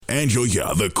And you'll hear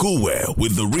the cool way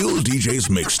with the Real DJ's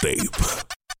mixtape.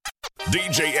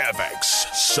 DJ FX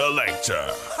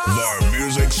Selector, the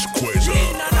music squeezer.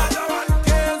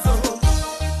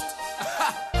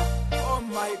 Oh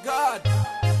my God.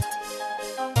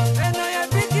 And I am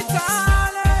big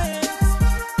talent.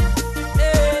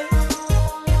 Hey.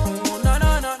 Oh, no,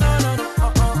 no, no, no, no, no.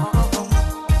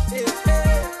 Hey,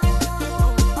 hey.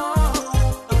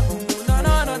 No,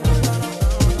 no, no, no.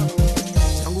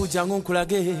 Jangu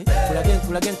kulage.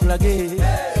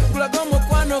 Kulage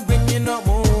mukwano gwenyino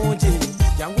mungi.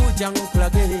 Jangu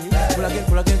kulage.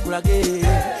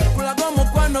 Kulage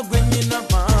mukwano gwenyina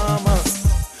mama.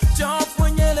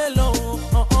 Chafunyelelo.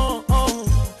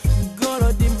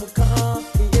 Golo di muka.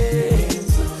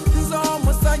 Zo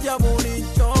musajja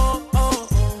bulicho.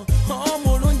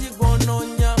 Mulungi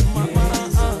gononya mama.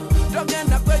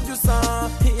 Togenda kwejusa.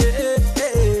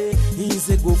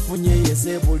 Inze gufunye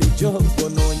yese bulicho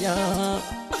gononya.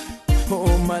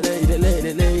 Oh my lady,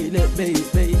 baby,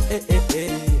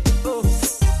 oh.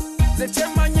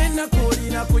 Zechema nyina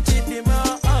kulina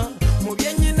kuchidima,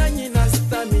 mubye nyina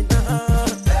stamina.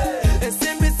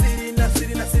 Esimbi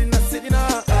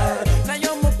sirina,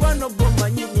 nayo mukwano goma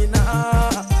nyina.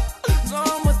 Zo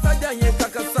musajja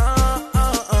yekakasa,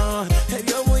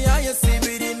 ebyo buyaye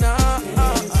sibirina.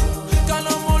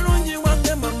 Kalo mulungi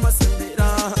wange mama sembera,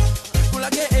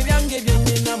 kulage ebyange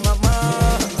byenyina mama.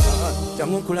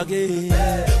 Jangu kulage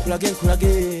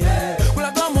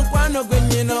mukwano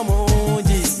gwenyina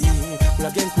mungi.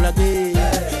 Kulage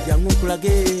jangu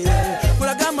kulage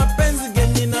mapenzi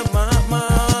genyina mama.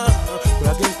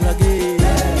 Kulage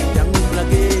jangu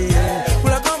kulage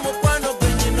mukwano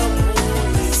gwenyina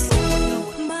mungi.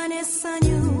 Mbane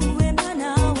sanyu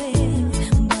banawe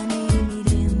mbane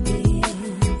mirembe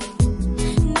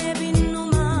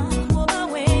nebinuma oba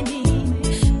wendi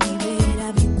bibera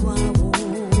bikwawo.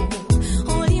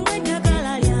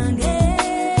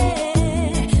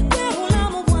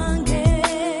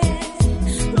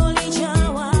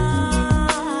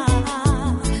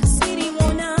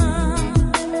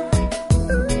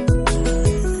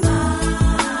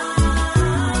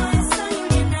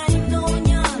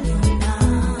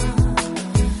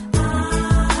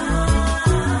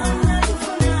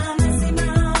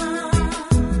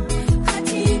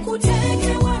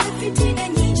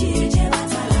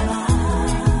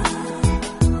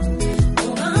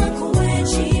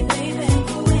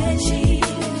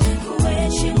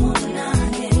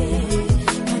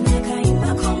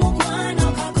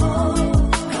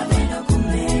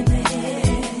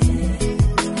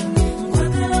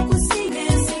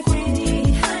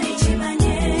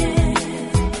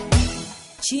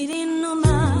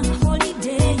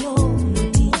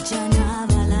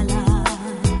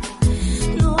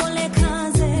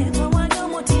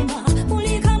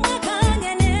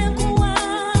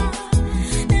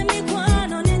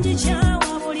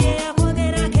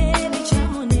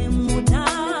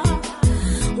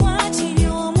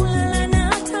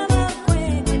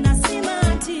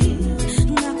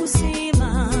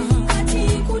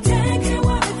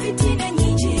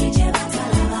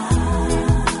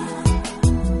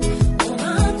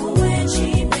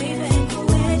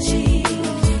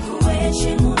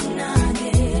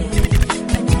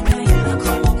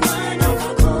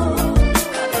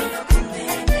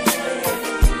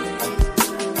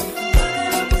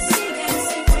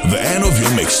 The end of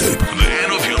your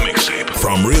mixtape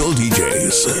from Real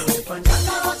DJs.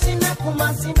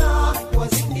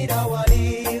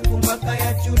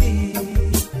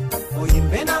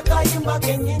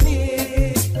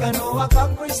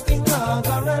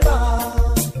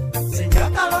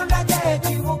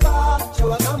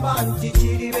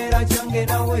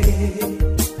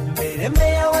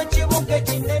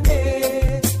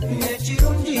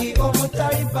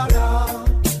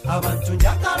 Abantu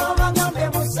njagala bagambe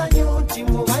musanyu nti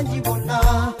mubanji bonna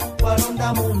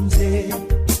balonda munze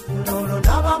nono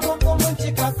nabamuku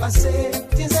mukikakase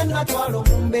tinze natwalo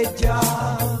mumbejja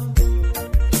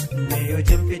neyo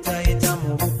gyempitayita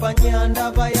mu bupanya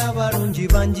ndaba y'abalungi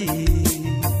bangi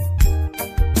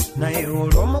naye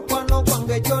olw'omukwano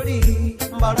gwange gyoli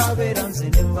mbalabeera nze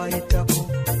ne mbayitako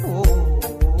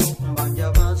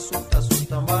mbanja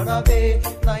bansuutasuuta mbalabe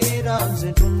naye era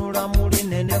nze ntunula muli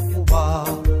nene kuba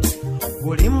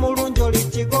guli mulungi oli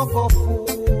kigogofu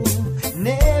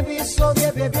n'ebiso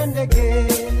bye by'endege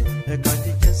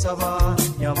kati kyensaba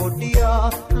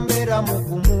nyabodiya mbeera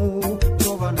mugumu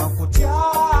toba nakutya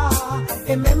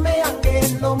emmeme yange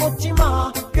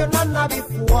n'omutima byonna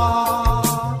nabikuwa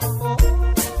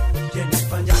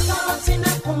Jennifer njagala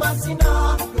nsine ku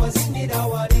mazina lwazindira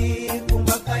wali ku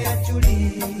mbaga ya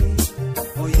Juli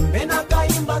oyimbe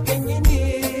n'akayimba kennyini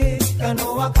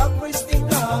kano waka ka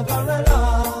Christina Garela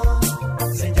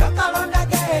senja kalonda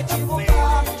ke chibuka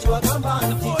chwagamba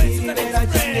ntikirera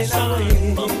chinelawe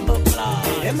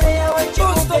emeya wa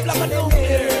chibuka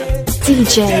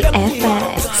DJ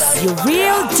FX, your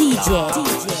real DJ.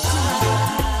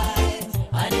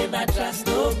 I never trust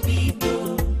no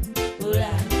people.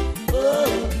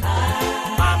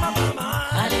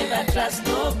 I never trust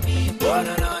no people.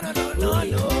 No.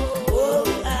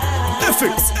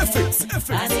 FX.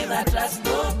 I never trust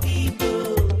no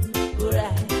people.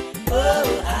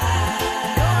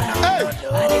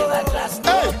 I never trust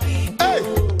no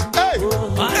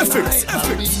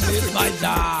FX. My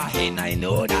Jah, and I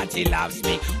know that he loves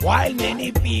me. While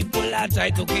many people are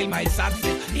trying to kill my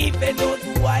success, even those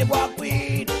who I walk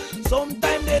with,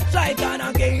 sometimes they try turn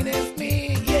against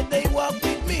me. Yet they walk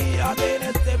with me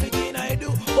against everything I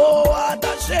do. Oh, what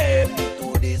a shame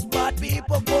to these bad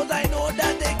people, cause I know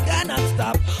that they cannot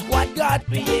stop what God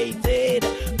created.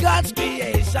 God's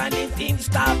creation is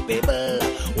unstoppable.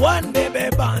 One baby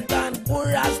band and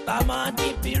Rasta man,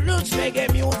 keep the roots reggae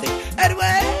music.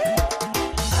 Anyway,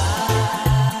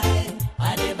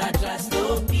 I never trust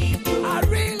no people. I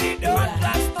really don't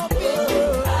trust no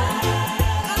people.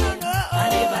 I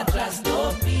never trust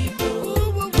no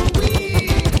people.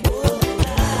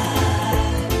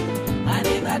 I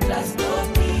never trust no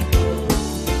people.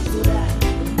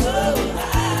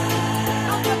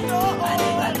 I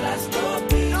never trust no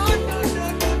people.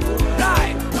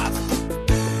 Right.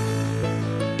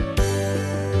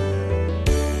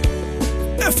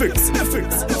 FX.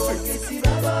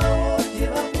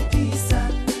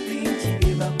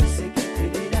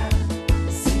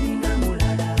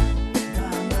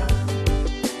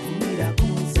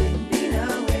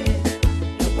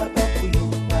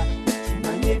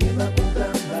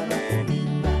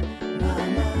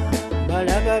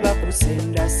 balaba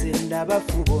bakusendasenda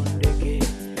bafubondege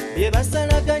bye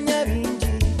basalaganya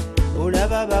bingi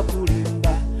olaba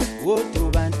bakulimba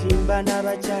wotoba ntimba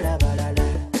n'abakyala balala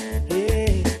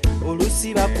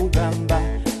olusi bakugamba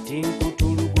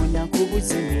tinkutulugunya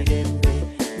nkubuzi mirembe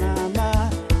maama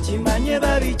kimanye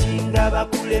babijinga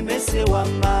bakulemese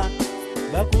wamma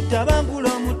bakutabangula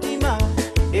omutima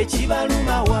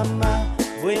ekibaluma wamma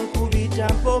bwenkubita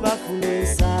mpo bafuna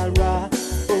ensalwa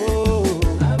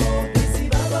abogezi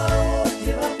babawo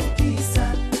tebakutiisa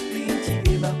bingi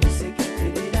bye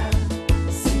bakuseketerera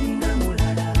sirina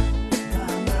mulala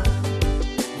maama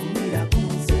umira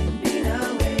kunze ndi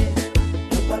naawe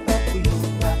topapa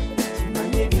kuyomba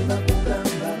kimanye bye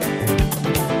bakugamba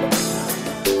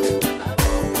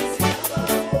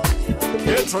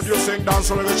Introducing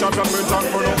dancehall reggae champion Milton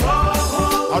Bruno.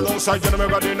 Alongside Jenna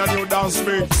Mega in a new dance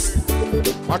mix.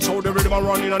 Watch how the rhythm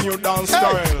run in a new dance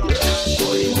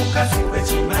style.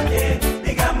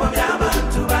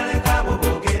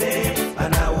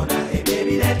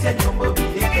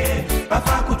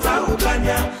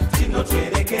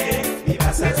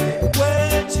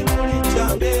 Wechimuli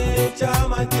change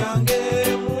chama change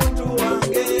muntu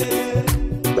wange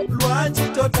lwanji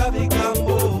tota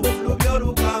bigambo lubyo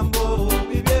lugambo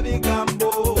bibye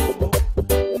bigambo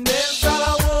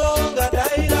nesalawo nga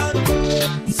daira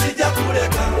sijja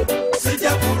kuleka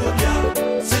sijja kulubya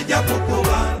sijja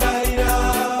kukuba ndaira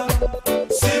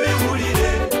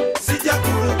sibibulire sijja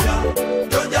kulubya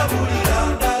tojja bulira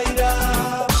ndaira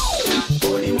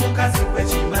oli mukazi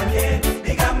wekimanye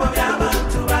bigambo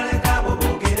by'abantu baleka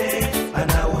bobogere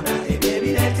banawona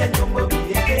ebyebirete nyombo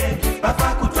bireke bafa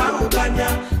kutwawukanya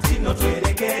sino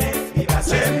twereke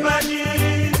bibasemanyi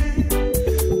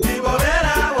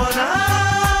bibobera wona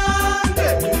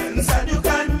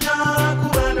nsanyukanya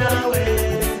kuba nawe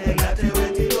nga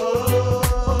tewetiro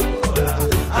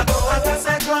ako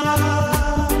akaseko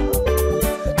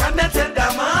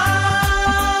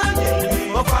kandeteddamaanyi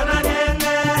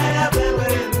ofananenge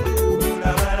abeweru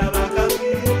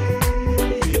labalabakabi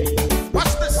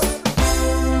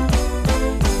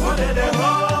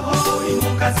odedehoho oli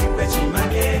mukazi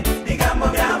kwekimanye bigambo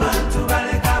by'abantu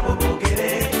baleka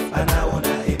bobogere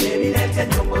banawona ebyebirete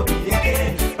nyombo bireke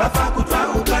bafa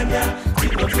kutwawukanya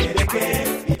kino twereke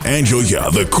And you'll hear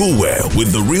the cool way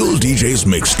with the Real DJ's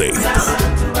mixtape.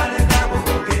 abantu baleka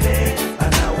bobogere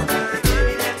banawona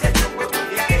ebyebirete nyombo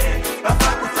bireke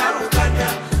bafa kutwawukanya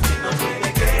kino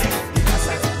twereke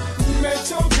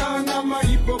Mechoka na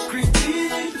mahipokriti,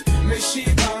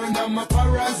 meshiba na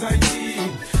maparasite.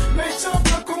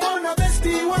 Mechoka kumwona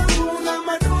besti wangu na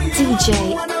madui DJ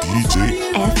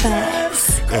FX.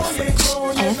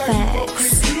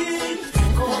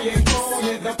 Koye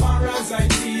koye the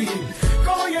parasite.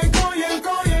 Koye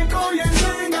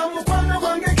nina mukwano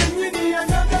wange kenyini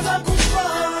anagaza kufa.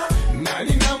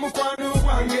 Nalina mukwano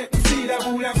wange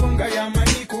nsirabula kunga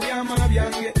yamanyi kubyama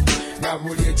byange. nga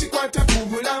buli ekikwata ku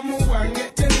bulamu bwange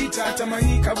teri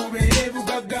tatamanyika bubeere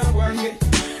bugagga bwange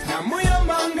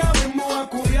namuyambanga bwe muwa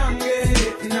ku byange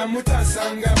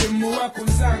namutasanga bwe muwa ku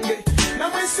zange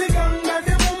namwesiganga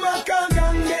ne mu maka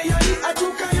gange yali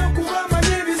atuukayo kubama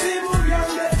n'ebizibu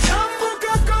byange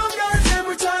yambukako ngaze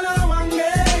mukyala wange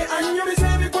annyumiza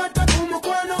ebikwata ku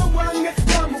mukwano gwange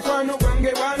nga mukwano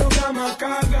gwange bwaloga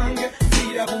amaka gange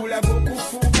fiirabula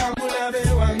bw'okufuuka mulabe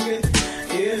wange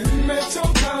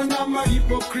mechokana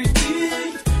mahipokriti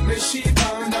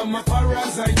meshibana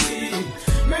maparasiti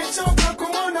mechoka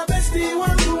kumona besti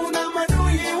wangu na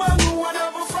madui wangu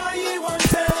wanavyofurahi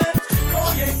wote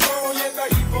koye koye the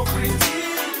hypocrite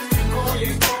koye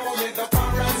koye the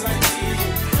parasite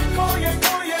koye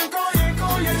koye koye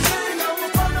koye tena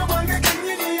mfano wange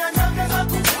kenyini yanagaza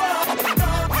kufa.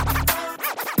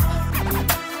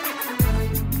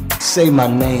 Say my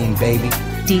name, baby.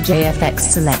 DJ FX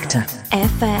Selector.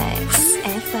 FX.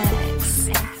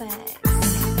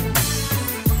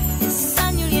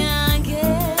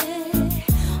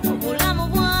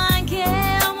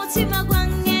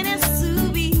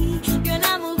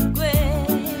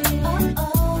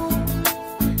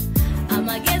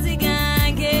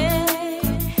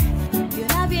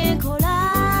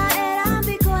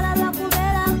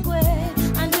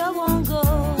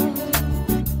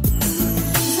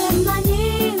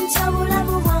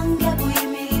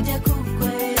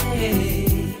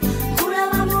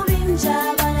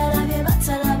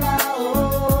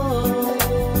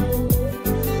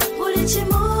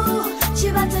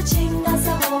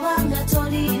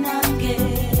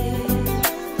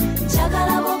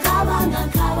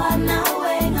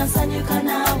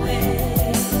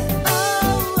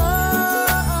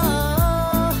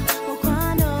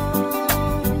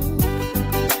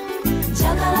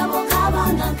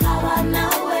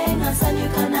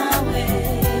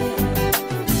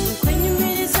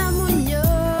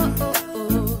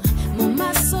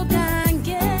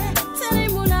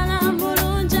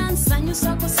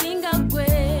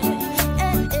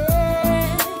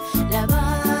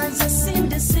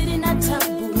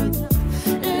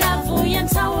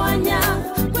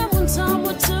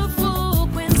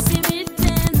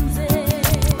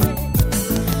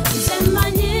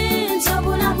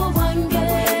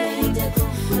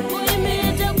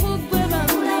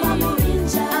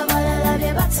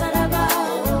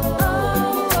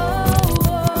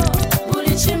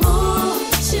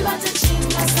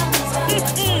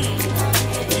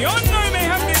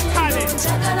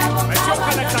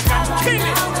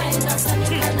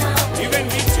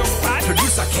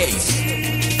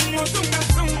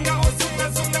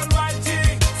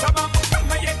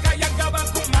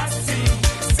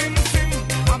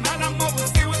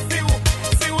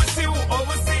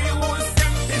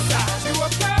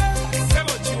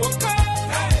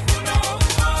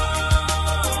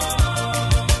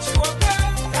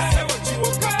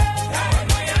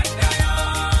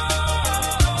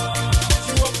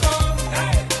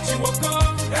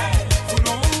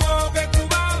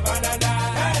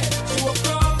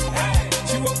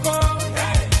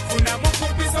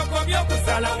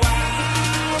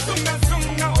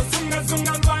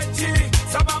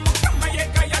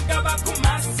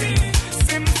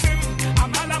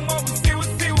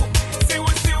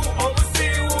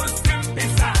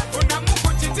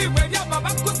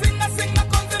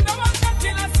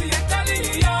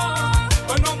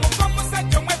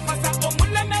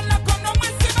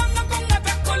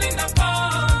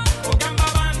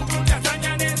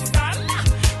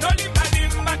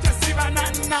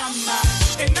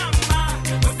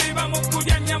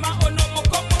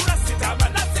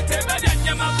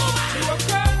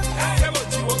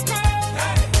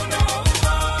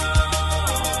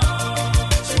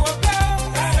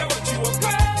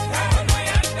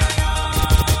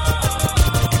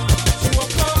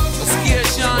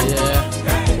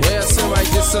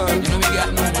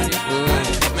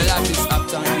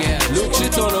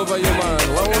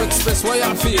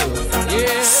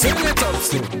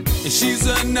 She's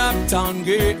an uptown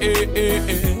girl,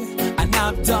 an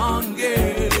uptown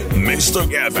girl. Mr.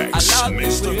 Gavex, I love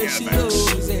Mr. the way she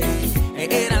knows it,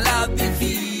 and I love the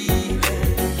feeling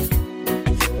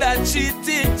that she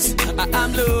thinks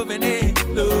I'm loving it,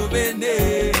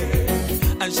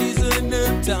 and she's an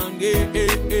uptown girl,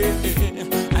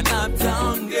 an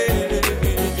uptown girl.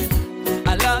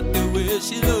 I love the way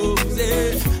she knows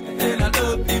it, and I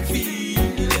love the feeling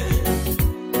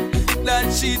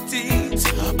that she thinks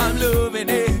I'm loving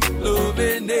it,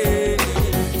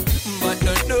 but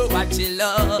don't know what she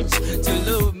loves to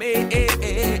love me.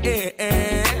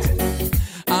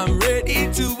 I'm ready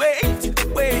to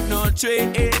wait no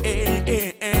train,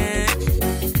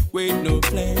 wait no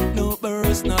plane. no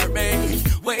birds, no rain,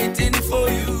 waiting for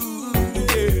you.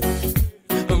 Yeah.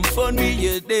 For me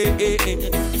a day,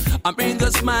 I bring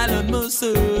a smile on my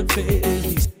sad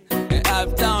face.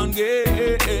 Uptown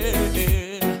girl,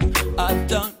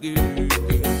 uptown girl.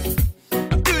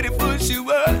 Beautiful she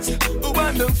was,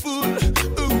 wonderful,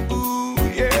 ooh,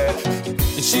 yeah.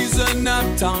 She's an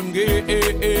uptown girl,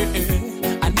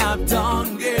 an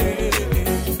uptown girl.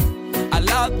 I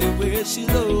love the way she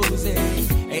loves it,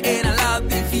 and I love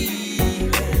the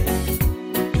feeling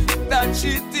that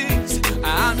she thinks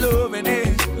I'm loving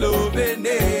it, loving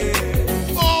it.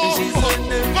 Oh, she's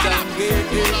an uptown girl.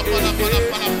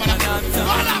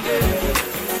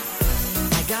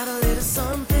 I got a little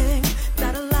something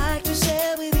that I'd like to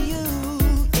share with you,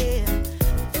 yeah.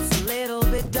 It's a little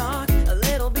bit dark, a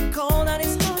little bit cold, and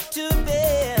it's hard to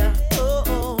bear. Oh,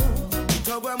 oh.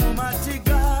 Togwa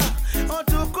mumatika,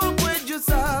 otuko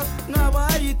kwejusa,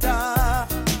 ngawaita.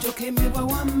 Toke miwa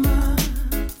wama,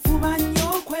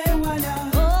 fubanyo kwe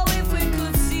wala. Oh, if we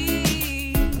could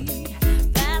see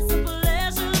past the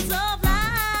pleasures of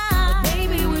life,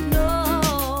 maybe we'd know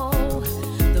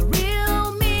the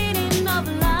real meaning of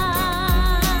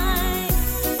life.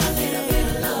 A little bit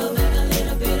of love and a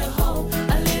little bit of hope,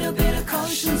 a little bit of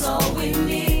caution's all we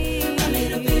need. A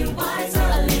little bit wiser,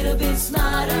 a little bit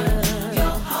smarter.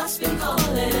 Your heart's been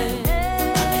calling. A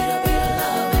little bit of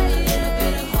love and a little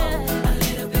bit of hope, a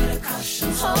little bit of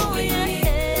caution's all we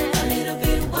need. A little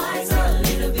bit wiser, a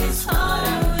little bit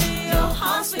smarter. Your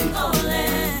heart's been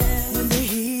calling. When the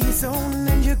heat is on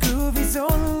and your groove is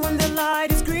on, when the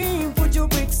light is green, put your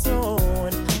bricks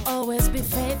on. Always be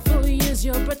faithful, use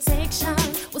your protection.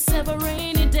 We'll save a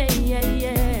rainy day, yeah,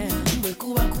 yeah.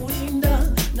 Mwekuwa kulinda,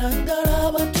 naddala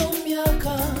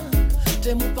abatomyaka.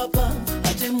 Temu papa,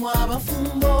 atemu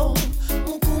abafumbo,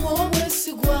 mukumo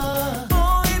obwesigwa.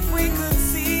 Oh, if we could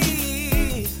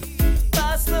see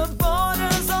past the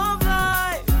borders of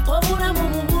life. Obulamu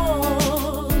bubwo,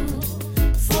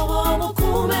 fuba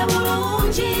obukuume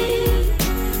bulungi,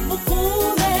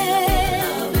 bukuume.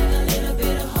 A little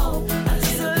bit of hope, a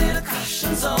little bit of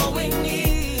caution's all we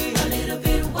need. A little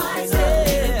bit wiser, a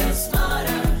little bit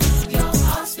smarter. Your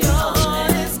heart's been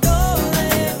calling. It's calling. A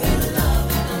little bit of love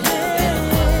and a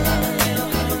little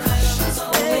bit of caution's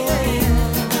all we need.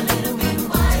 A little bit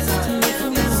wiser, a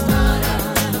little bit smarter.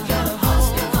 Your heart's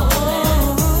been calling.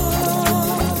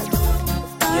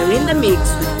 You're in the mix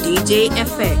with DJ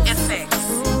FX.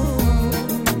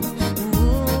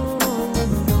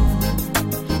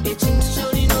 Ekintu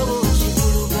ky'olina oba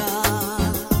okiguluga,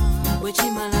 bwe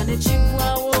kimala ne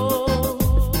kiggwawo.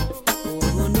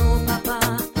 Olwo n'opapa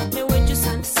ne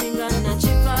wejjusa nti singa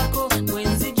nakivaako, bwe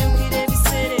nzijukira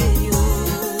ebiseera ebyo.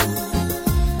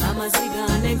 Amaziga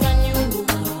ne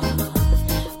ganyunguka,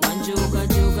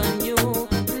 wanjoogajooga nnyo,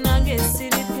 nange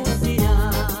sirikuddira.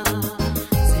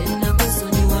 Ze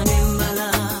nakusonyiwa ne mmala,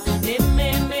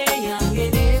 n'emmeeme yange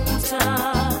n'ekuta.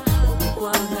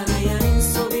 Okwagala yali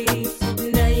nsobi,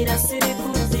 ndayira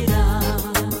sirikuddira.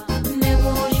 Ne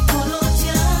bw'olikola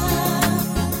otya,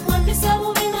 wampisa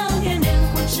bubi nange ne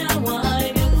nkukyawa.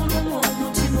 Ebyokuluma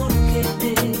omutima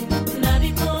olukedde,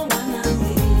 nabikoowa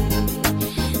nange.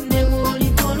 Ne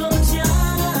bw'olikola otya,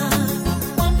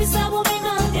 wampisa bubi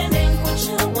nange ne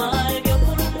nkukyawa.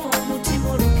 Ebyokuluma omutima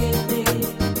olukedde,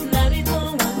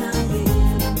 nabikoowa nange.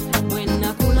 Bwe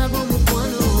nakulaba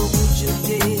omukwano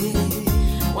ogujjudde,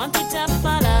 wampita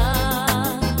ffala,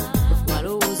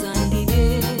 walowooza ndibye.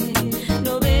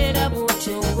 Nobeera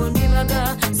bw'otyo ng'ondibaga,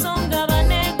 so nga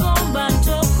baneegomba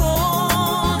ntoko.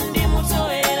 Ndi muto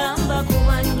era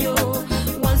mbakuba nnyo,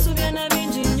 wansubya na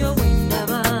bingi nnyo bwe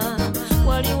ndaba.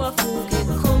 Wali wafuuka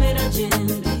ekkomera gye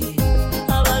ndi,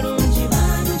 abalungi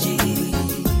bangi.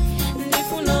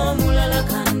 Ndifuna omulala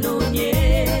kannoonye,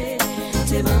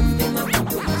 tebampima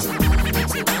kukwata,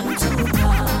 tebantuuka.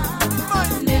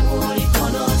 Ne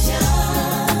bw'olikola otya,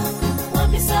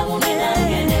 wampisa bubi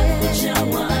nange ne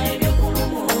nkukyawa.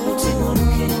 Ebyokuluma omutima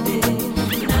olukedde,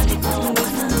 nabikoowa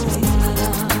nange.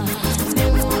 Ne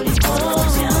bw'olikola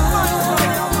otya,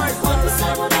 wampisa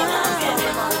bubi nange ne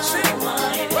nkukyawa.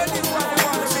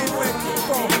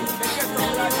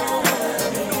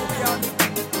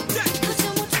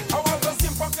 I was a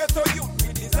simple ghetto youth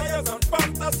with desires and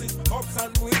fantasies, hopes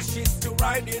and wishes to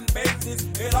ride in bases.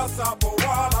 It has a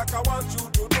power like I want you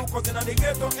to do, cause in the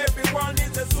ghetto everyone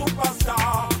is a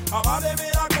superstar. Abade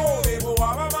Melako, Ebo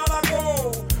Abamalako,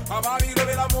 Ababiro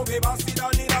Bela Mobe Basida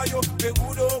Nirayo,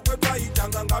 Pegudo, Kwepa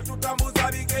Itanga,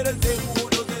 Tutamuza, Bigere,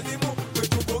 Zemudo, Zezimu,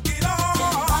 Petubokira.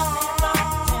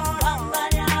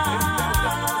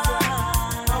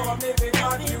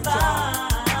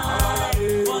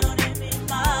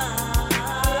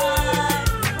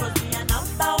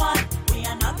 Number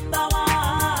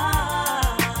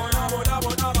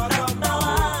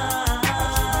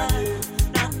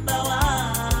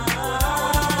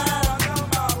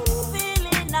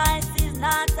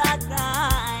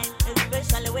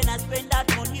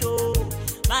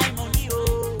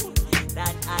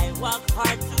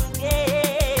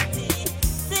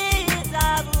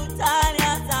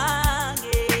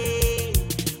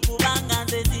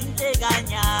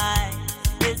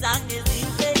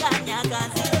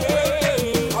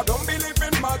I don't believe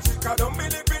in magic, I don't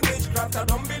believe in witchcraft, I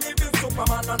don't believe in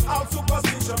Superman and all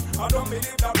superstition. I don't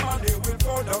believe that money will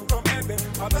fall down from heaven.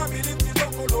 I don't believe in the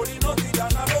colori no si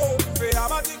danalo. Fe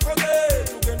amati kote,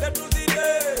 tukende tuzide.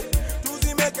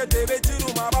 Tuzi meke tebe chiru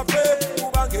mabafe.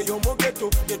 Ubange yomoketo,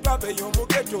 etwabe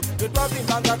yomoketo, etwabe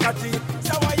mbanga kati.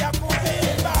 Sawa ya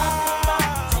kuheba.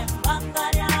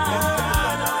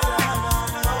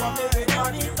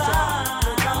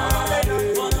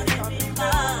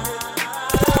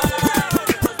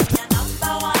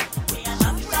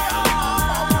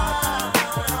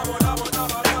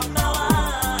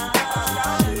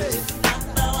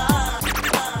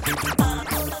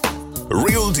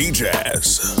 Real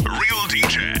DJs, real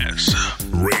DJs,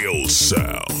 real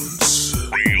sounds,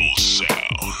 real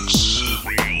sounds,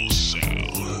 real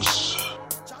sounds.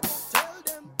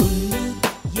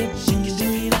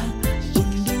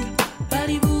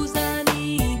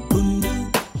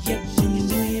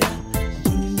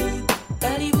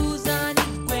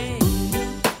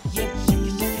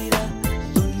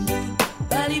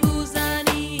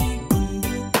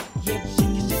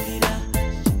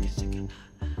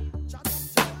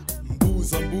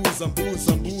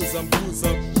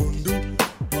 Mbuza bundu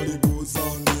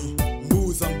balibuzani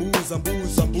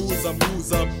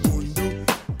mbuza bundu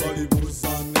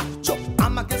balibuzani cho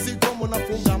amagezi gomo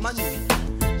nafunga manyi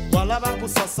walaba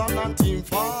kusasana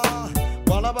ntimfa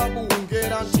walaba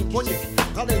buungera ntimponye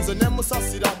kalenze ne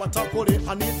musasira batakole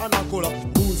ani anakola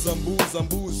mbuza bundu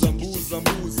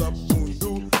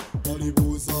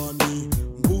balibuzani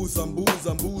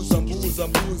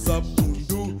mbuza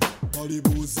bundu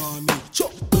balibuzani cho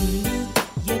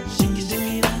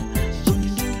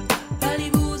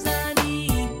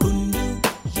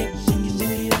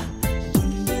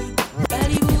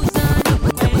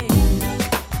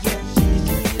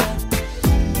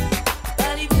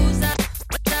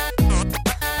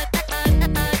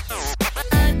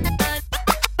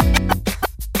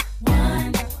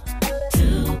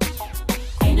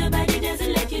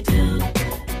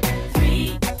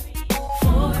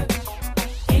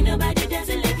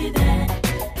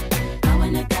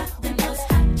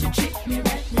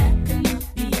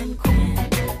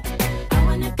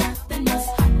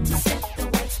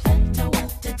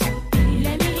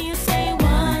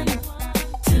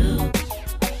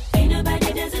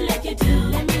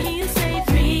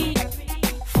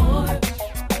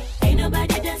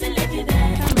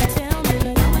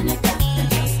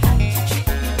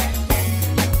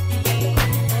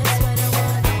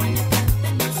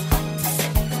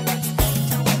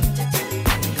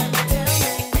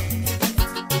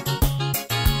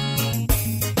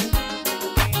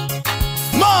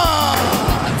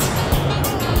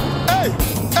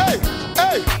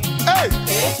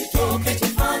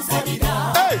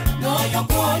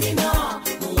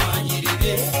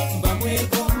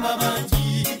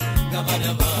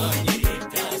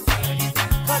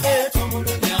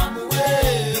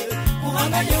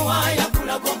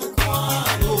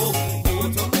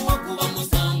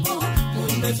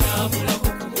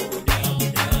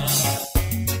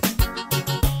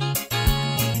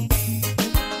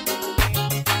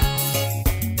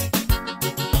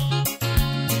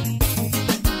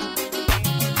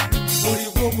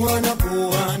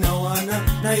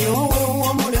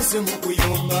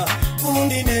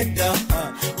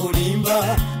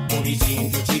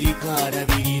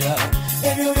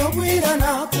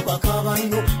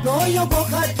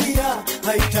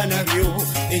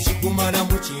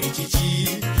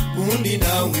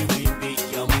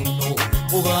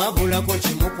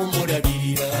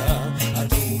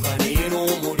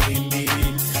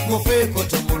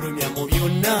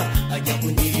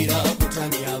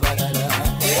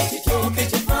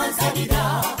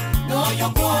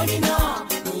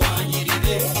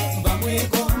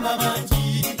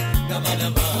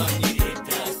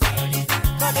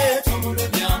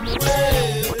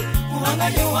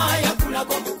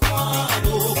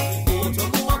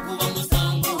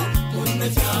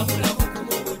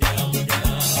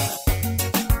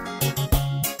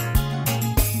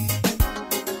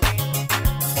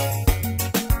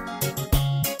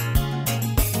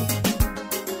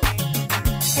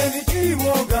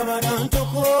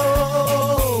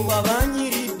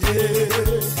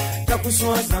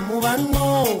Takuswaza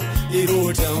mubano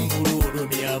erota mbululu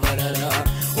byabalala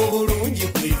obulungi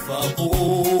kwifako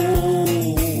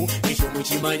ekyo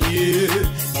mukimanye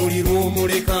buli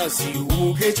lw'omuleka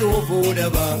siruuka ekyova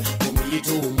olaba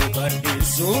omuyita omukadde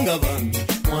ensonga bambi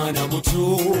mwana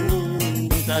muto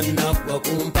tannagwa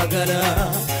ku mpagala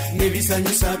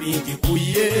n'ebisanyusa bingi ku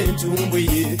ye entumbu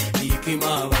ye ikema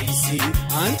abayisi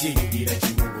anti ndira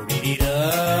kimubulirira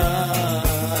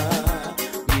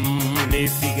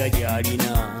nefiga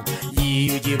gyalina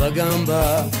yiyo gye bagamba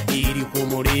eri ku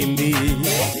mulembe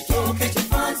ekitooke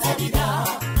kifansalira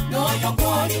n'oyo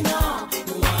gwolina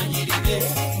muwanyirire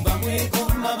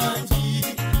mbamwegomba bangi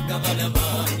nga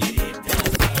balabanyire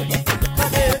eddazali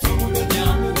kabeetuulo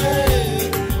nyamuwe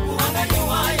kubanga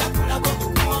yewaya kulaba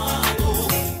mukwalo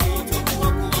otokuwa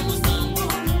kuba musango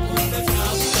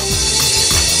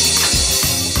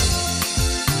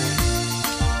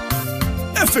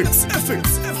FX.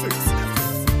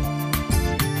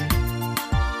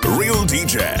 Real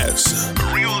DJs.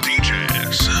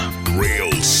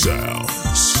 Real sounds.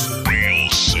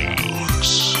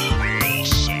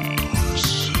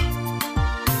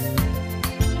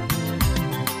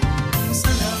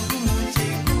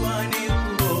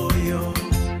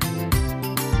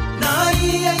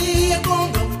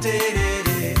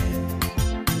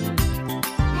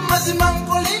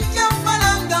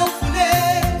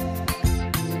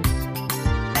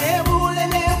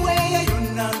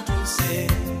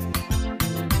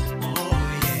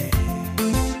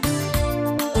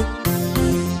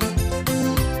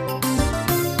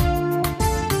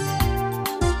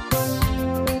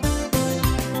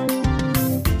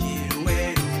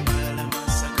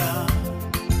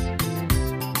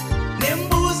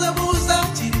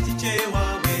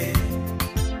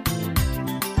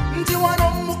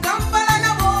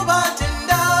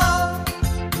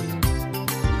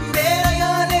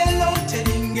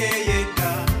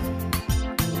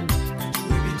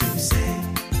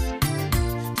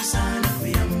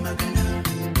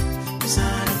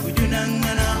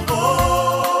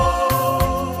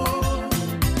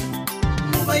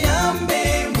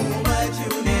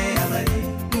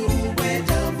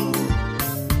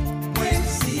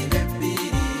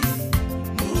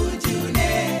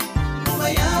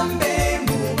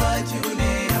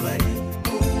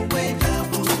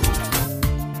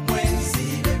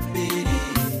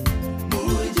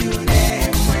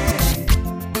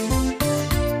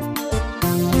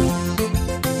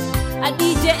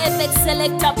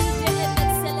 Selector,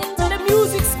 the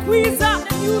music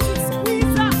squeezer,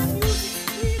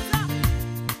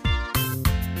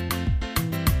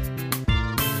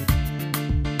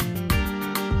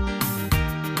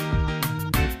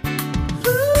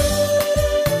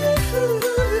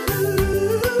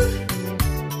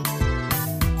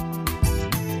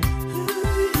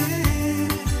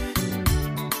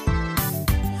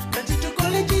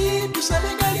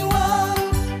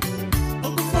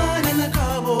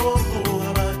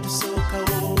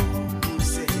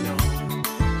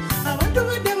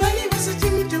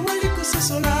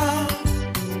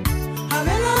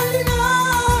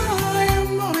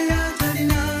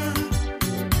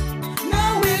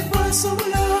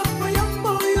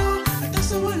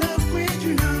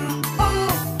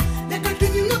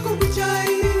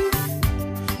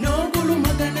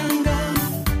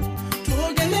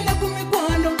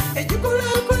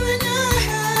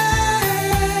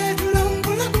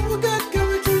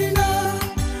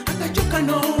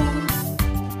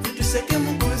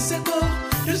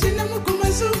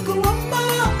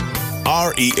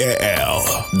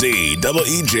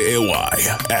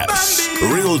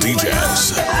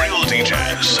 REALDEJAYS. Real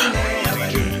DJs.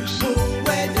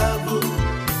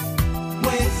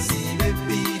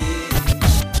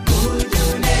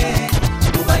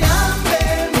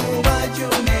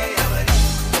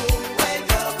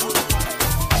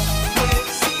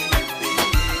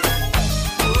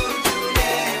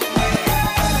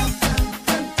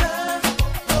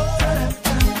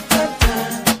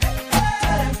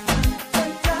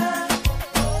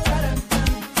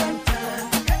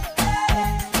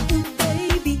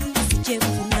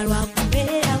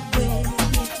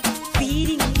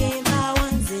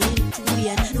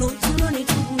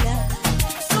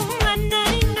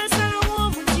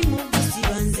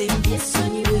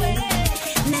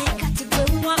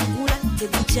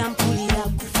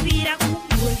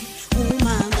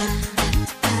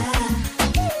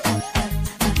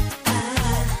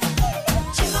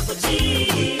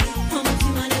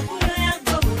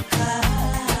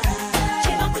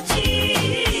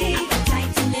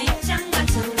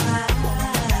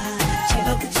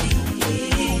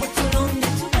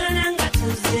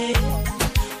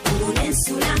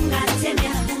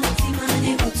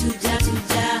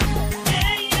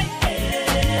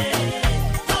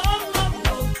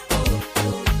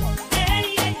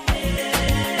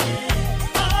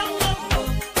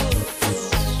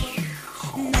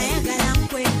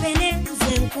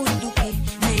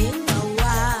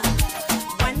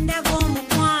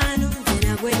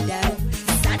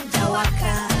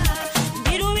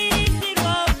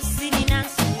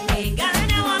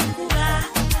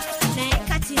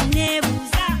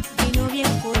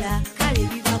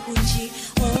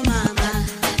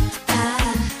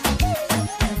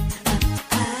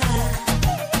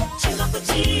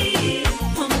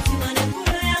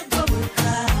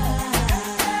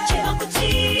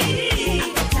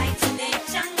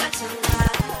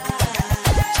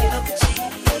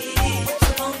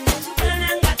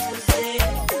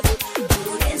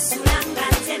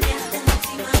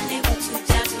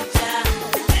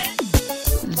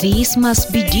 This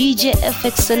must be DJ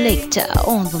FX Selector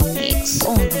on the mix.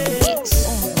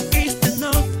 East and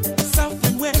north, south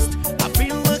and west, I've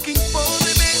been looking for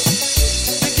the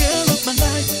best. The girl of my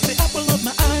life, the apple of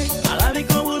my eye,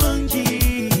 Alaliko Mulungi.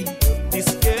 This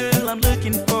girl I'm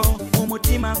looking for,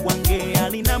 umutima kwange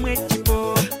alina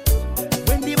mwechipo.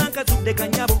 Wendi banka tudde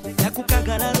kanyabo,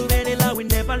 yakukagala lubelela, we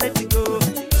never let it go.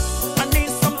 I need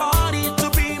somebody to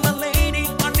be my lady,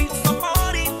 I need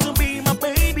somebody to be my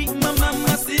baby, my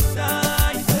mama sister,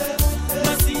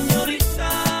 my señorita,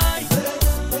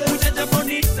 muchacha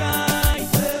bonita,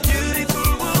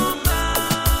 beautiful woman.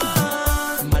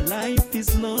 My life is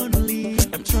lonely,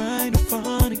 I'm trying to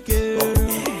find a girl.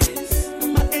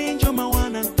 My angel, my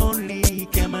one and only,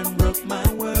 come and rock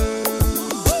my world.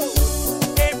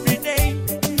 Every day,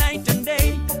 night and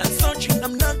day, I'm searching,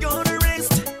 I'm not gonna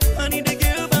rest. I need a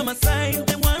girl by my side,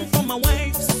 the one for my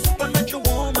wife, supernatural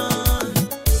woman.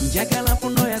 Njagala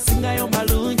funo ya singa yo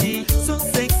malungi, so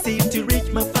sexy to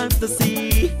reach my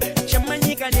fantasy.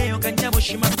 Chamanyika nyeyo kanjabo,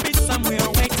 she must be somewhere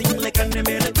waiting like a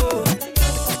nemeleto.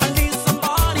 I need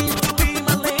somebody to be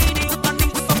my lady, I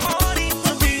need somebody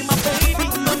to be my baby,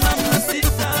 my mama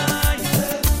sister,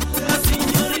 my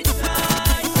señorita,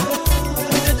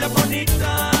 muchacha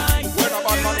bonita. When a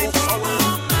bad man looks away,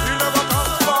 he never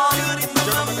comes back. You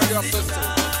never get your sister.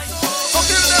 So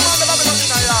kill them on the Babylon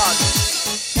in a yard.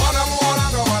 Wana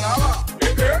muwalanga wanaba,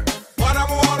 wana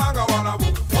muwalanga wanabu,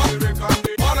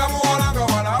 wana muwalanga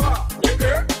wanaba,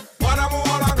 wana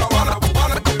muwalanga wanabu,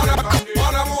 wana muwalanga wanaba,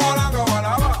 wana muwalanga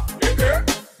wanaba,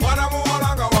 wana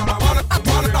muwalanga wanaba,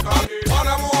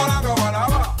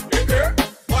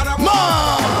 wana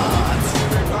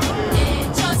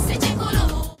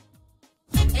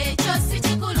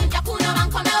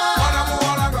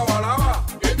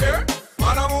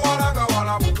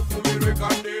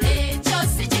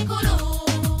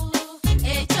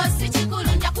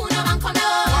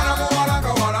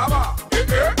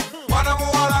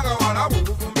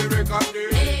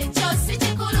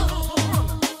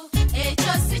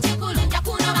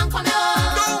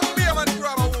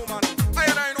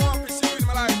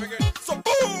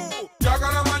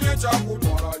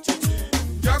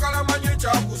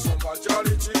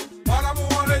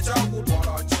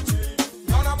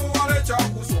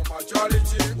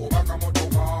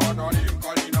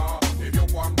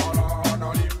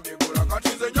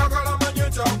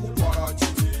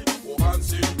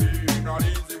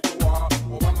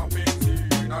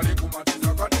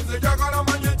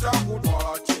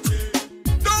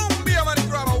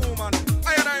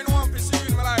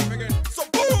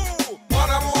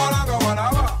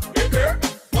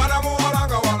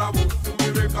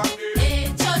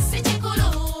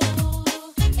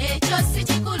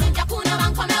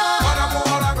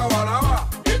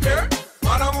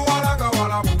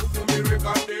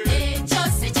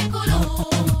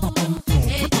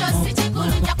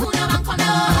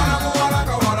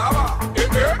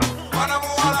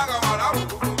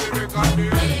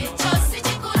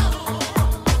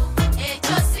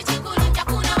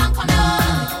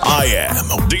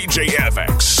DJ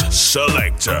FX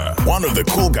Selector, one of the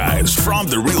cool guys from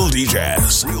the Real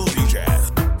DJs.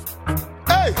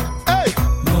 Hey, hey,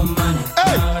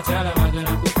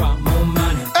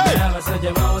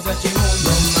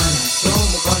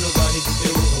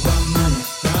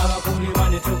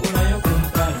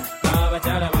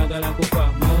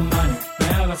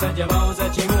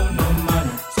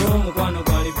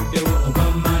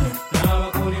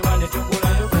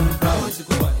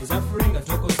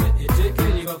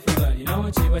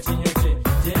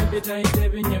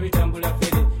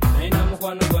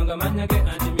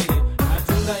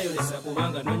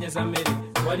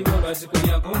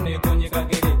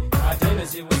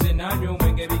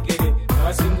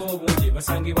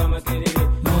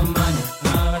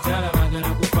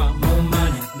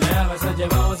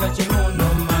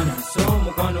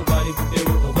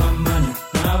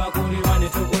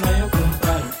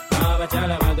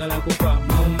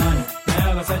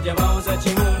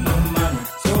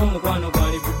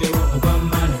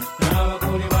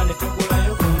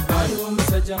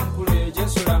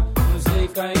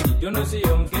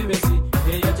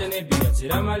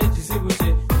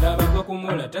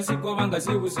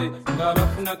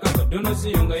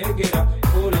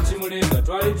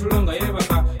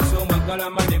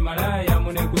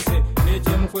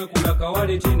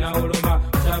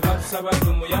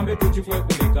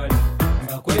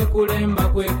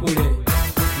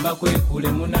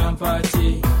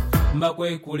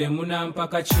 Kule munampa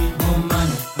chi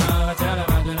mumani abatala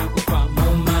bagala kufa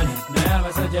mumani naye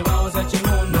abasajja bawoza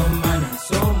kimuno mani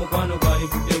so mukwano gwali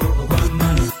kuddewo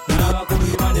ogwamani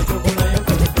n'abakumi bane tokolayo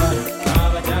kutupala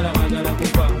abatala bagala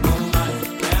kufa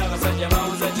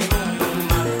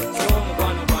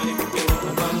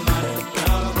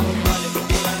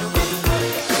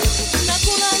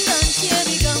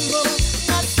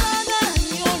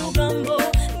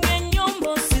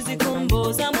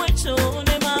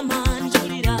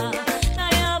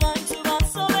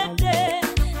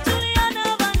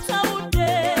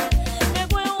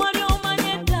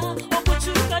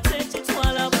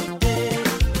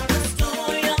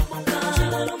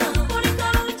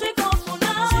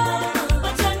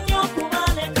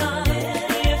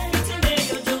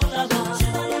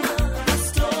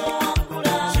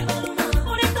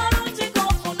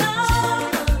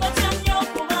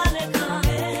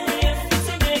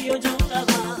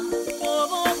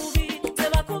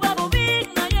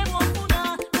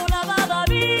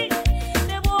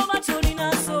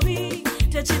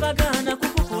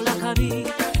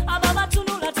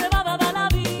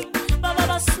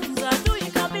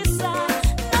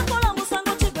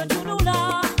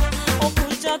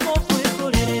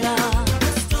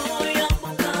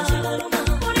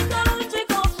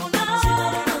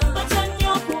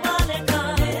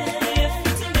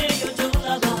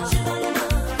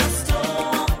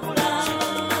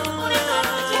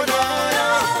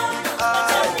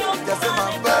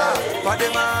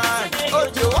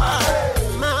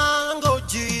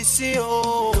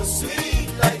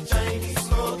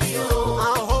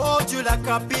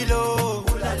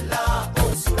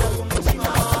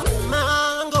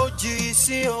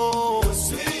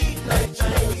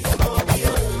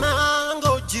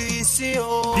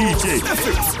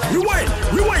FX,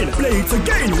 rewind, play it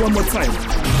again one more time.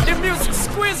 The music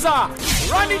squeezer,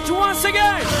 run it once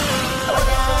again.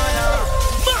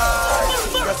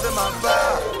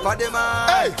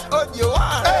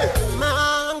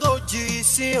 Mango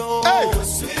juicy, oh,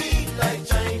 sweet like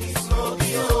Chinese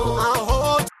smoky, oh,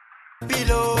 hot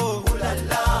below, la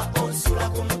la, on sura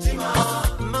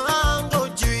kumutima. Mango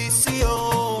juicy,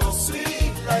 oh,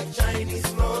 sweet like Chinese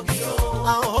smoky, oh,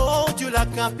 I'll hold you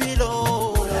like a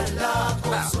pillow, la la,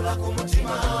 on sura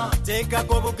kumutima. Take a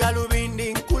kobu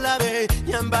galubindi nkulabe,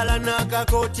 nyambala naka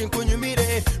koti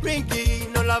nkunyumire, ringi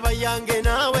no lava yange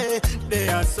nawe, they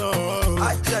are so.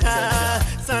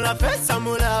 Sana pesa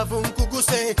mulavu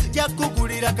nkuguse,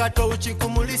 yakugulira kato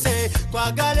uchikumulise,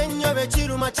 kwa gale nyobe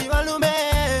chiruma chivalume.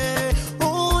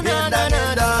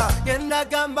 Yenda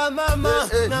gamba mama,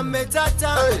 na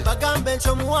metata, bagambe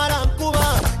ncho muwala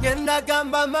nkuba. Yenda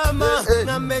gamba mama,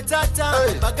 na metata,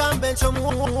 bagambe ncho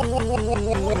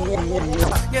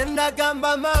Yenda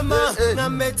gamba mama, na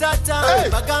metata,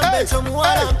 bagambe ncho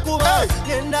muwala nkuba.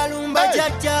 Yenda lumba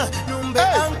jaja, numbe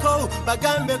anko,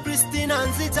 bagambe Christina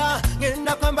Nzita.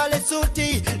 Yenda kwamba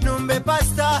lesuti, numbe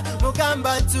pasta,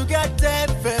 mugamba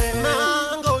tugetefe.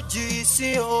 Mango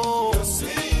juicy, oh,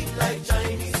 sweet like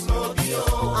Chinese smoky,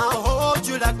 oh, I'll hold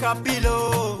you like a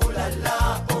pillow, ooh la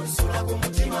la, on sura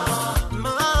kumutima.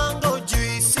 Mango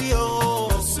juicy, oh,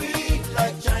 sweet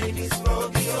like Chinese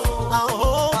smoky, oh, I'll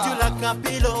hold you like a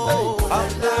pillow, ooh la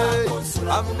la, on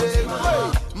sura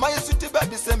kumutima. My city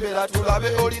baby sembera tulabe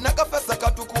olina kafesa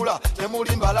katukula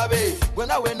temuli mbalabe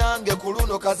gwena wenange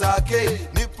kuluno kazake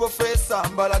ni professor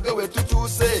mbalage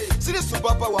wetutuse siri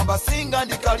supapa wamba singa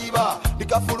ndikaliba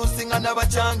ndikafulusinga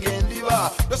nabachange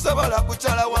ndiba dosabala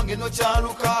kuchala wange no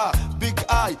chaluka big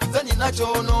eye zani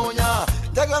nachononya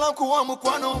njagala kuwa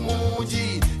mukwano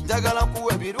mungi njagala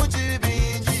kuwa birungi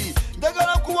bingi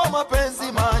njagala kuwa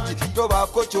mapenzi mangi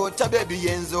tobako chocha baby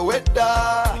yenzo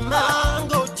wedda.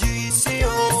 Mango juicy,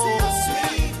 oh,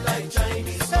 sweet like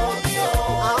Chinese smoky, oh,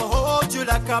 I'll hold you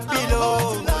like a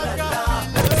pillow.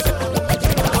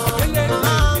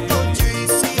 Mango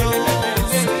juicy, oh,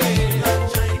 sweet like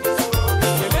Chinese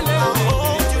smoky, I'll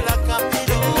hold you like a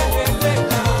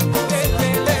pillow.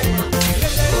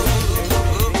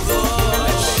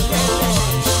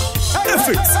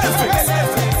 FX.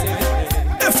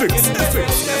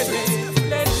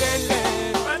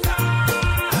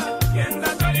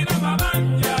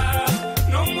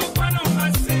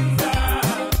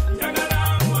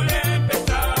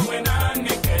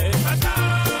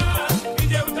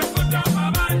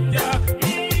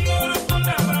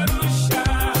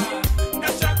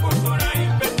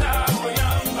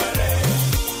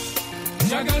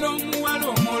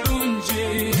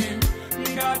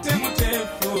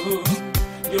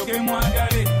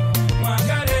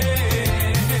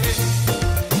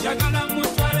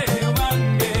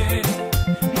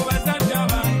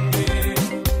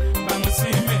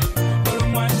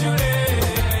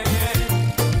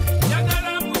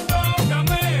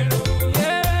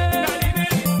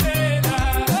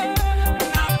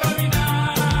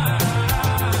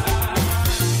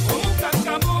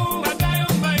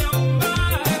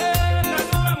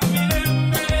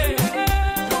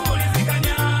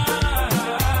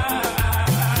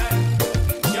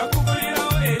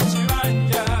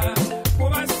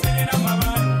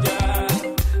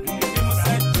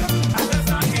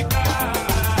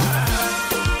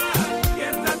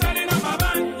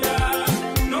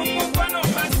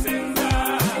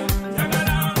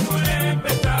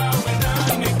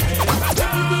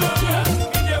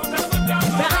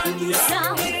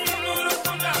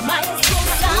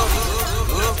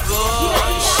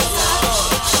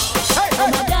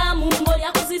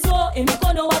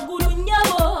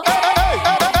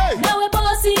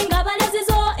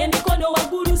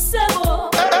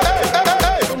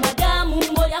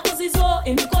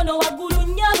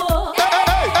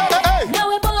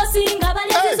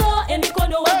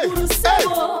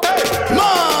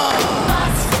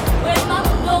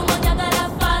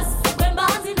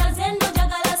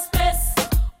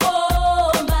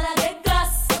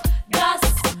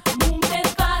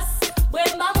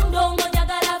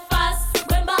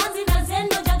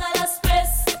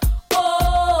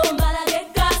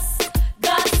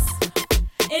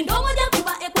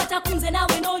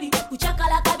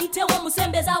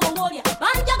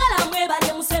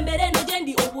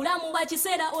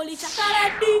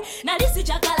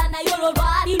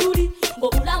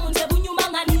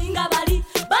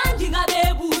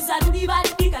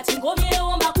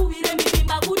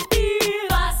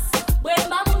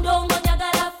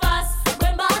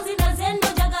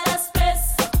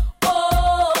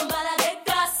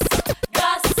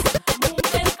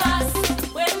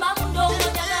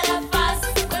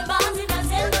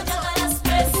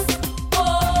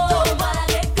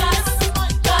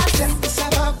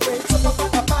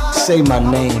 Say my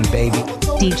name, baby.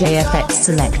 DJ FX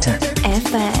Selector.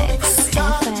 FX.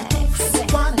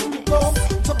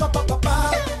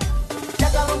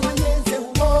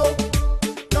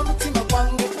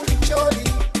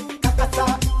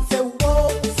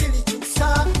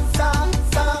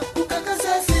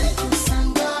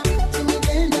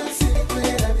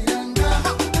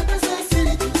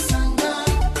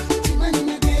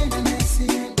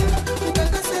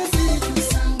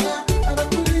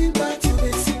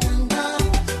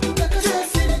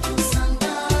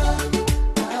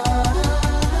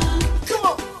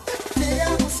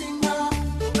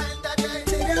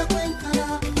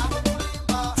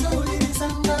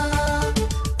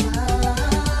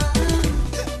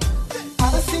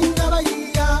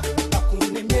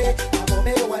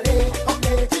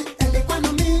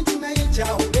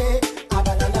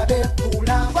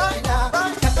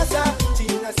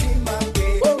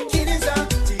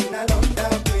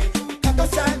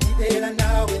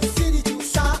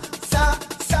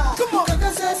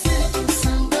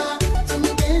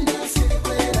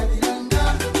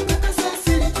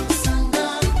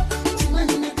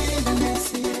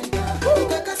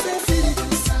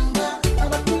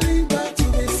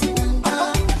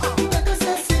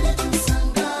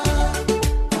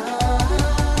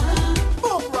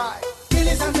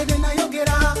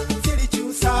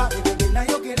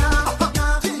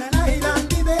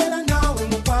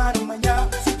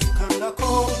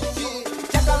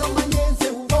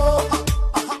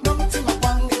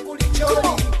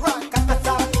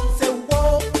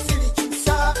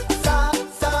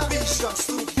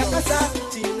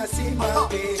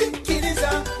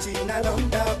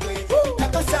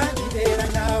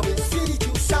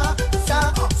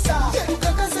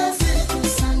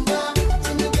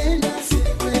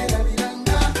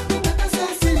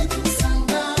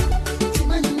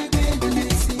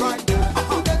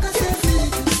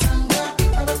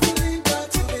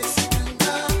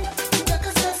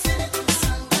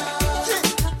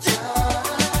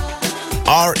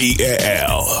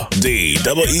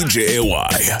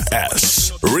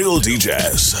 REALDJAYS. Real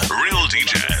DJs. Real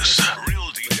DJs.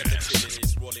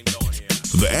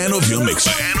 The end of your mix.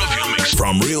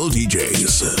 From Real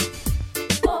DJs.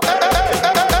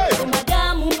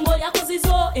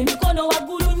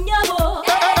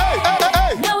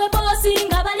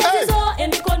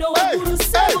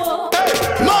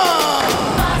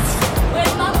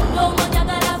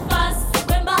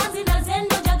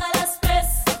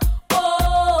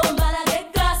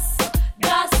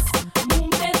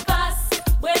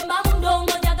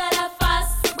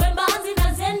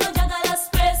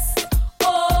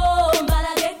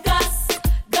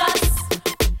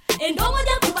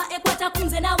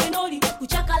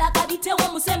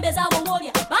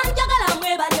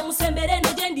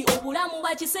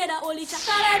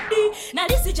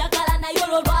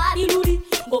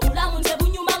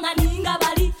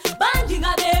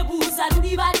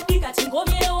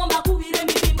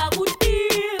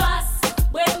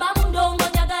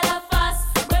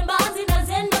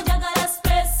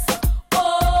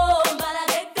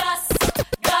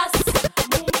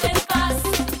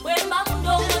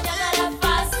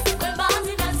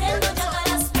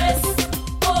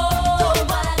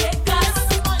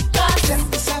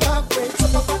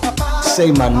 Say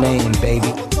my name, baby.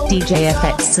 DJ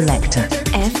FX Selector.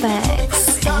 FX.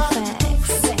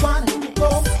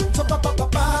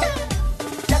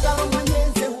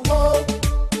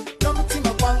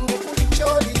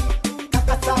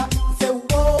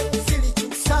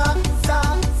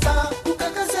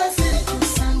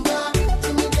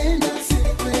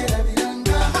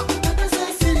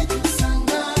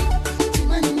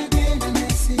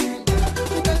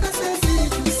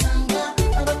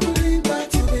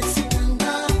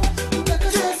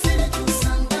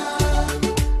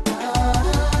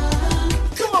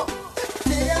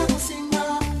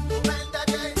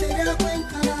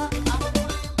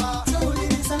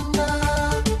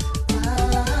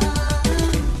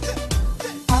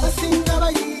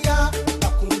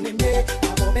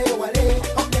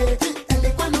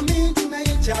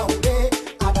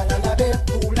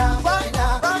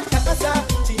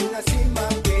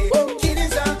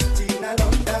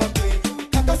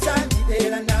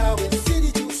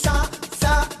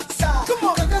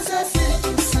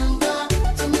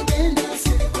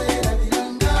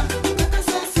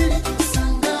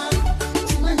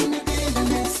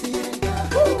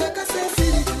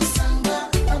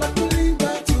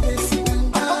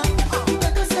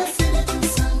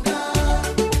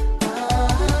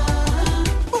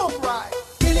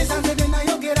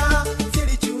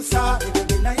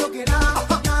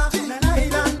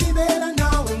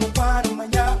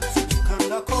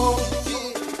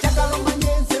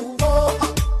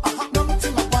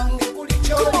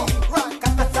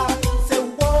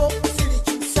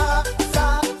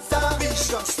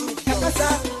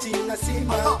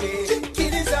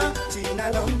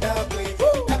 munda gwe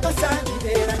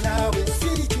nakasanjibera nawe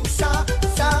sirikyusa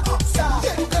sa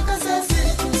ukakasa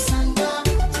sirikyusanga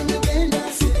kimugenda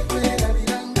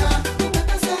sirikwerabiranga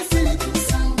ukakasa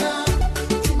sirikyusanga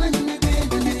kimanyi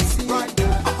negenda nesiranda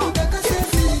ukakasa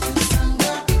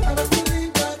sirikyusanga abakuli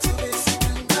batu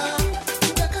besiganga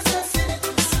ukakasa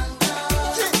sirikyusanga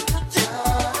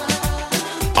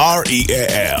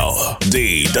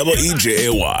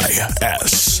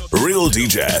REALDWEJAYS. Real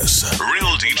DJs.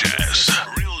 Real DJs.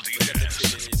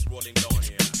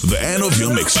 The end of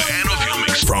your mix.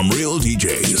 From Real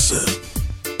DJs.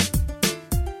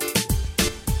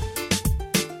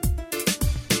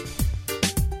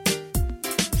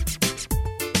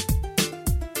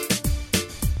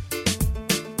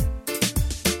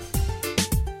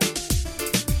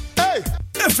 Hey,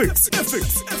 FX.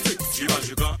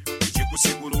 Chibajika,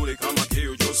 chikusikulule kama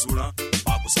keyo josula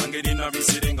akusange nina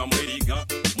bisirenga mweriga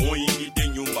moyingidde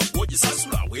nyumba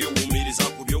kojisasula weewumiriza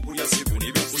ku byokulya siku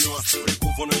n'ebyokunywa oli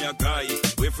kuvono ya gayi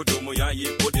wefutomo yaye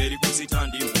koderi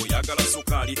kusitandi mboyagala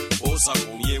sukali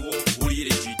osakumyewo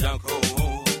ulire kitako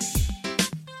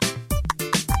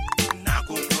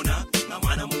nakunkona na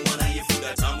mwana muwala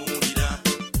yefuga tamuwulira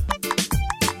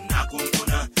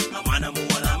nakunkona na mwana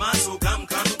muwala maaso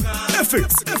gamkanuka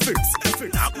FX.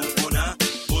 nakunkona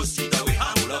ositawe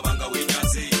hamulabanga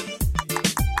wenyaze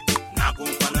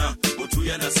nakunkana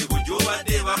otuya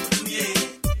nasibujobadde bakutumye.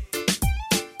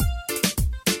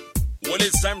 When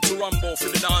it's time to rumble for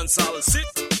the dance, I'll sit.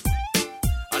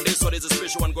 And this one is a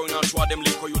special one going out to all them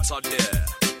liquor youths out there.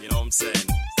 You know what I'm saying?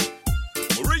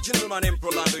 Original man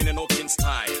Emperor Lando in an Oaken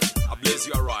style. I blaze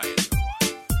you a ride.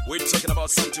 We're talking about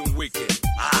something wicked.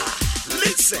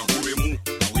 Listen. Uremu,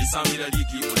 awisamira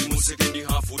liki, ulimu sekendi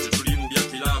hafu, tutulimu bia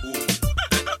kilabu.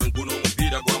 Nkuno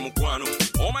mpira kwa mkwano.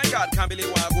 Oh my God, can't believe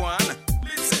what I want.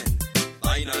 Listen.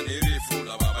 Aina nerefu,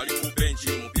 la babali kubenchi,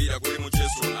 mpira kuli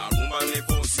mcheso, na rumba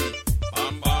nefosi.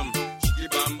 Bam bam, chiki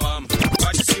bam bam.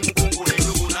 Wachisi mkungu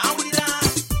nengubu na ulira.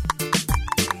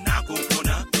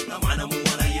 Nakunkona, na mwana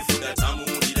muwala yefuga tamu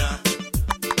ulira.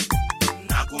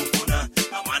 Nakunkona,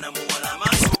 na mwana muwala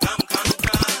maso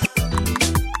kamkanuka.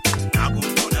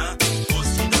 Nakunkona,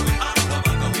 ositawe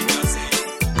hamulabanga wenyaze.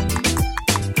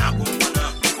 Nakunkona,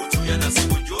 otuya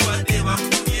nasibujobadde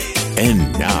bakutumye.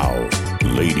 And now,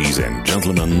 ladies and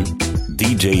gentlemen,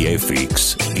 DJ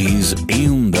FX is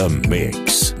in the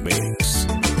mix.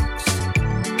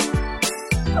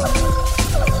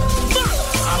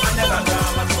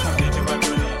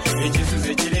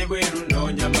 ekisuze kirebweru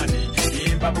nonyamani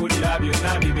impapulira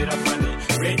byonna bibera fani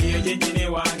rediyo gyenyine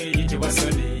wange eyitibwa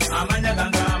soni amanya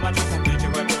gange amatufu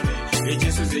g'etibwa tone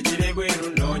ekisuze kirebweru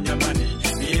nonyamani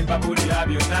impapulira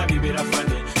byonna bibera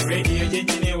fani rediyo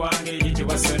gyenyine wange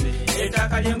eyitibwa soni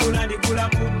ettaka lyengula ndigula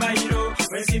mu mayiro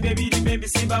wensimba ebirime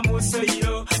mbisimba mu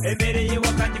soyiro emmere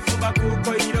yewaka ngifumba ku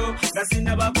koyiro nga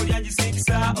sinaba kulya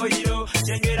ngisikisa oyiro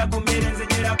kyengera ku mmere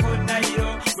nzenyerako nayiro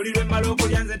buli lwe mmala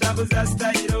okulya nze tambuza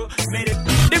sitayiro mmere.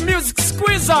 The music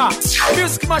squeezer,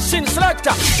 music machine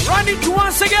selector, run it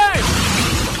once again.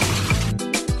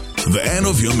 The end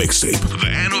of your mixtape.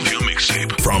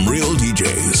 From Real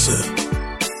DJs.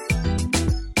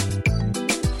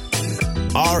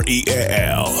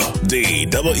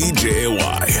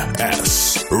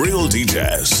 REALDWEJAYS. Real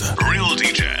DJs.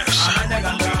 amanya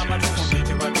gange amatufu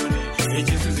g'etibwa tone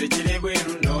ekisuze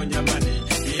kirebweru nonyamani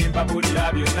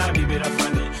impapulira byonna bibera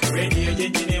fani rediyo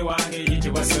gyenyine wange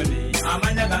eyitibwa soni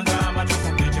amanya gange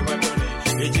amatufu g'etibwa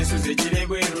tone ekisuze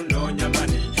kirebweru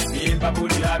nonyamani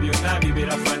impapulira byonna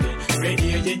bibera fani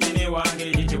rediyo gyenyine wange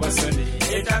eyitibwa soni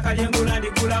ettaka lyengula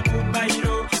ndigula mu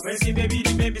mayiro wensimba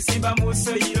ebirime mbisimba mu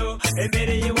soyiro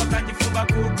emmere yewaka ngifumba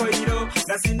ku koyiro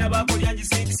nga sinaba kulya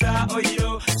ngisikisa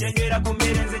oyiro kyengera ku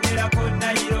mmere nzenyerako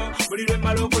nayiro buli lwe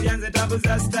mmala okulya nze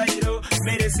tambuza sitayiro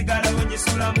mmere sigalawo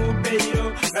ngisula mu beyiro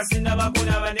nga sinaba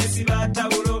kunaba nesiba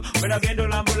tawulo bwe nagenda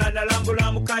olambula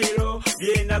nalambula mu kayiro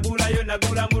bye nagulayo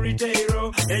nagula mu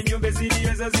retairo ennyumba eziriyo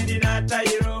ezo zirina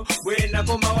tayiro bwe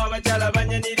nakomawo abakyala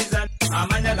banyaniriza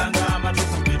amanya gange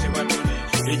amatufu g'etibwa tone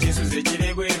ekisuze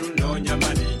kirebweru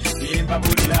nonyamani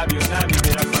impapulira byonna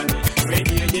bibera fani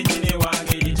rediyo gyenyine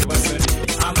wange eyitibwa soni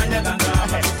amanya gange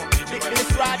amatufu g'etibwa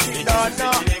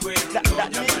tone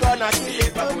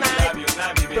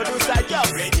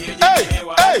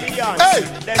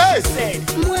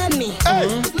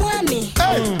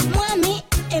Mwami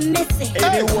emese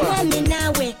mwami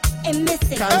nawe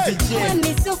emese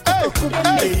mwami soko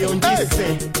okubemese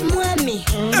mwami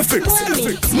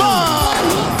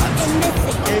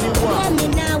emese mwami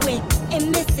nawe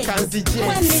emese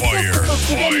mwami soko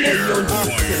okubemese.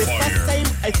 First time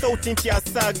I thought into your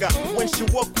saga when she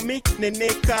woke me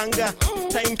nenekanga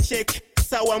time check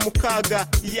sawa mukaga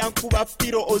yankuba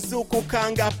piro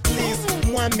ozukukanga please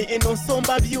mwami eno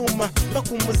nsomba byuma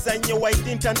bakumuzanye I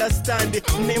didn't understand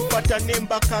nemfata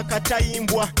nembaka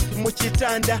katayimbwa mu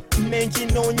kitanda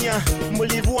nenjinonya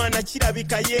mulibwana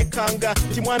kirabika yekanga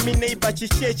timwami neiba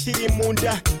kiki kiri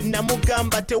munda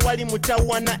namugamba tewali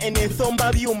mutawana ene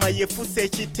nsomba byuma yefuse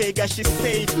ekitega she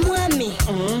said mwami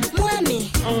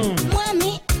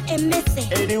emese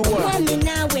mwami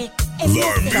nawe The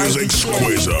Music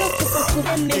Squeezer.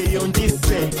 eyo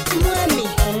ndise mwami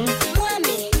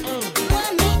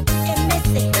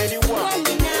emese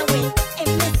mwami nawe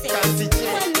emese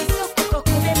mwami soko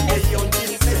kubemese eyo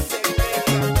ndise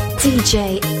DJ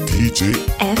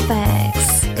FX.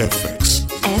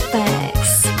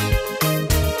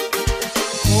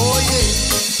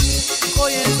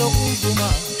 Koye nzokuvuma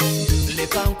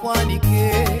leka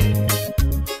nkwanike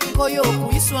koye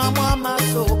okuyiswamu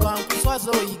amaaso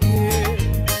kankuswaza oyige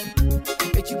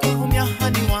ekikuvumya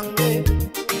hani wange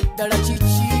ddala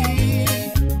kiki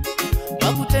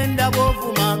bakutenda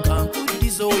bwovuma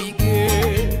kankuddiza oyige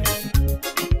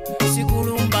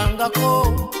sikulumbangako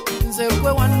nze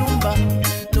gwe wannumba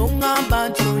noŋŋamba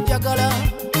nti onjagala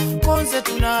konze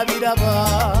tunaabiraba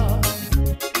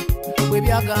bwe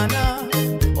byagaana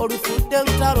olufudde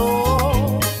lutalo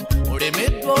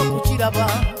olemeddwa okukiraba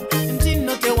nti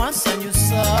nno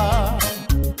tewansanyusa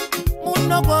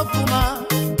munno gwovuma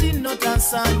nti nno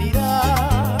tansaanira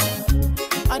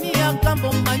ani yagamba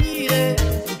ommanyire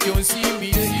nti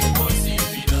onsimbire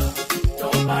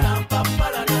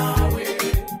tompalampampala naawe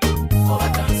oba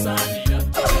tansaanira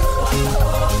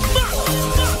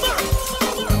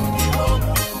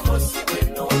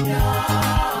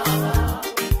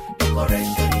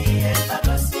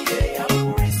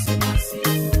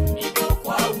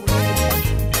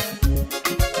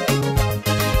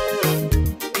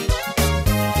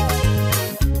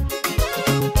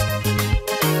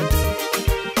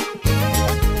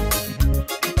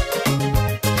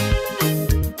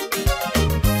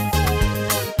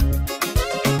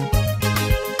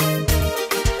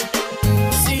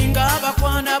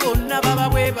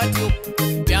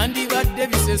byandibadde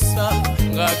bisesa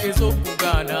ng'ageza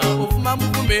okugaana ovuma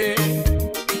muvume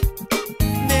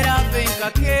nerava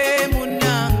enkake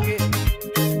munnange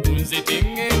nze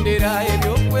teŋŋendera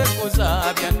ebyokwekoza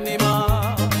byannema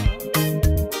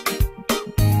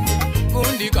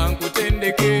gundi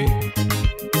kankutendeke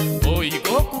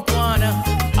oyiga okukwana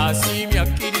asiimye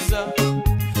akkiriza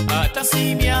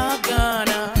atasiimye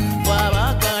agaana bw'aba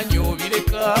agaanye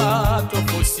obireka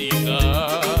tokosinga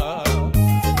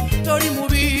toli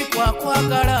mubi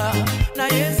kwakwagala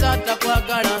naye nze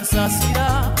atakwagala nsaasira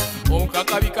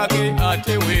onkakabikake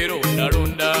ate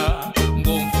weerondalonda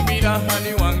ng'onkumira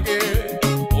hani wange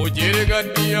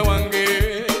ojeregaddiya wange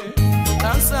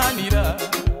tansaanira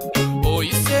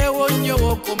oyiseewo nnyo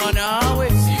wokoma naawe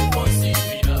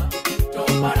sinkosimbira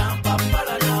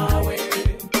tompalampampala naawe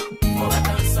oba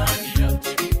tansaanira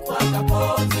tebikwatako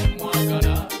nze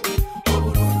mwagala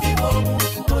obulungi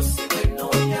bw'omuntu bosi bwe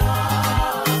nnoonya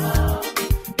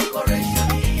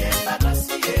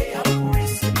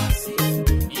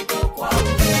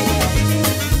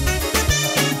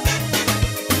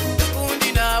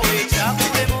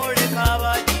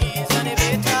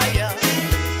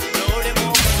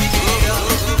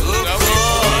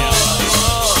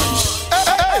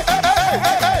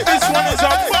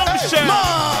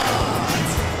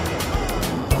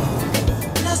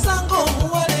nasanga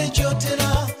omuwala ekyotera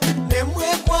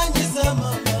nemwekwanyiza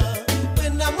mama bwe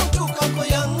namutuukako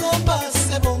yaŋŋamba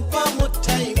sebo mpamu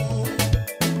tayimu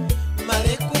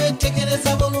male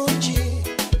kwetegereza bulungi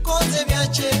konze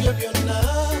byaki ebyo byonna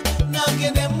nange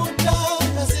ne mutta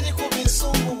nga ziri ku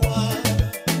bisumbuwa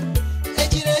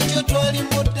ekiro ekyo twali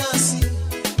mu dansi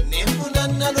nenfuna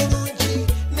nalulungi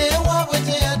newaabwe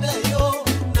teyadayo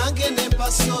nange ne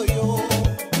mpasa oyo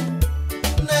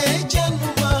naye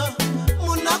ekyanuma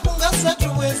munaku nga ssatu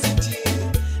bwe ziti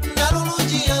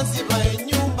nalulungi yanziba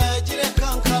ennyumba yagireka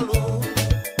nkalu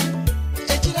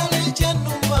ekirala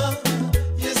ekyanuma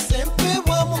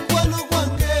yesempebwa mukwano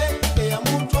gwange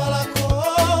eyamutwalako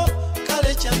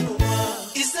kale kyanuma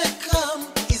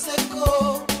izeko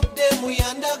demu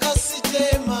yandaga site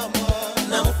mama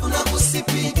namufuna ku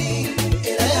sipidi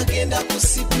era yagenda ku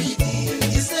sipidi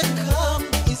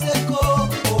izeko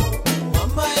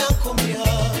mama yankomya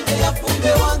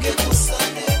eyafumbe wange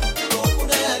kusane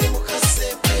okuna yali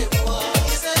mukasempebwa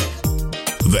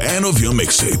The end of your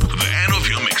mixtape.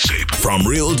 From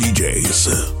Real DJs.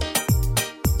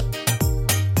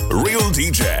 Real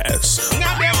DJs.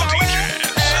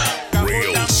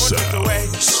 Real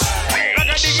sounds.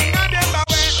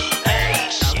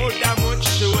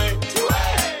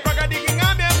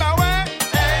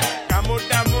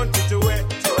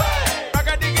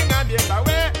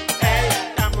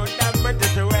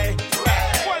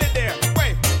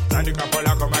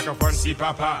 si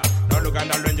papa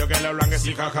noluganda lwenjogera lwange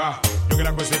sikaka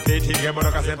njogera ku sepeti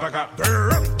ng'emmotoka zempaka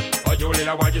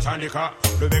ogiwulira bwagitandika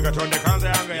lubenga tondeka nze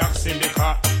yange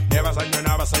yakusindika nebazannyo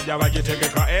n'abasajja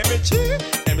bagitegeka emiki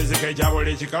emizika egya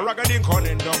buli kika lwagadi nkona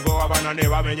endongo abaana ne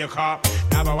bamenyeka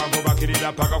n'abawanvu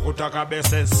bakirira paka ku ttaka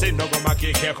besensi ndogoma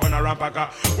kiikeeko na lwampaka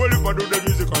welipadude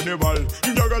music animal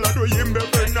njagala tuyimbe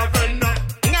fenna fenna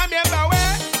ngambye mbawe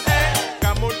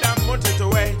kamudamu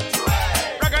tituwe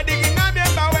ragadigi ngambye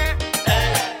mbawe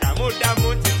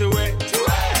kamudamu tituwe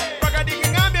ragadigi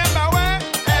ngambye mbawe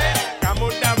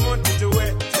kamudamu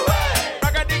tituwe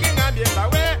ragadigi ngambye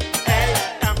mbawe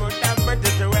kamudamu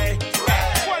tituwe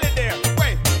walideya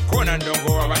we kona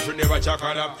ndongo abantu ne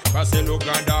bachakala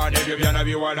baseluganda nebyo byana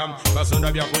biwala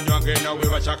basonda byakunywa ng'enawe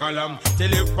bachakala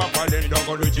telepapa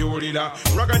lendongo lugiwulira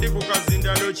ragadi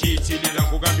kukazinda lukiyitirira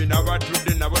kugambye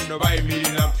n'abatudde nabo nno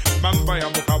bayimirira bamba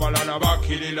yambuka balala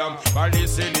bakirira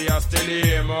balisiriya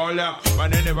steliemola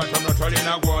banene batono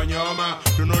tolina gwonyoma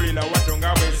tunulira watu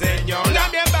nga bwezenyola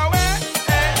ngambye mbawe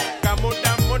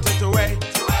kamudamu tituwe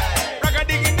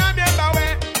ragadigi ngambye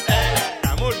mbawe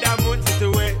kamudamu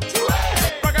tituwe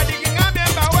ragadigi ngambye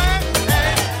mbawe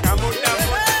kamudamu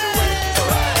tituwe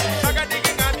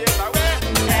ragadigi ngambye mbawe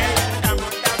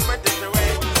kamudamu tituwe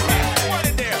what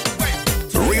in there wait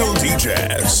Real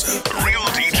DJs, real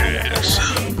DJs,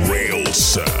 real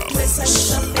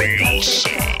sounds, real sounds.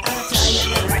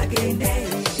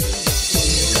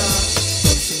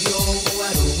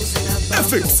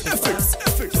 FX.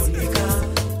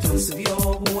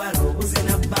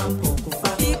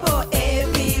 People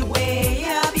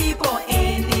everywhere, people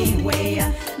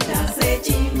anywhere. Dance a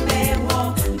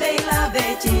chimbewo, they love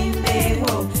a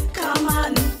chimbewo. Come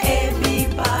on,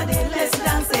 everybody, let's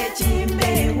dance a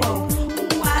chimbewo.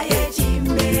 Why a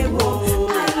chimbewo?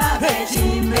 I love a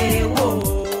chimbewo.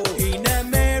 In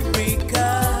America,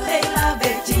 they love a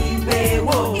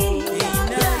chimbewo. in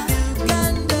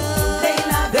Uganda, they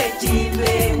love a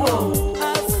chimbewo.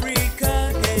 Africa,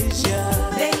 Asia,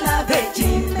 they love a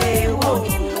chimbewo.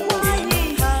 in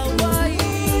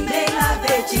Hawaii, they love a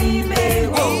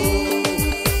chimbewo.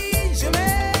 in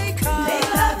Jamaica, they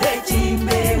love a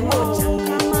chimbewo.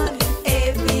 Come on,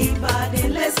 everybody,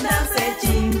 let's dance a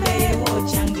chimbewo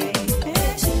change. A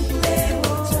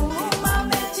chimbewo change,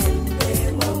 mama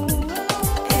chimbewo.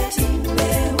 A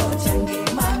chimbewo change,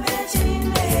 mama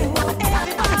chimbewo.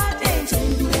 Everybody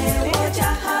chimbewo,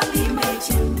 chahalime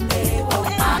chimbewo. A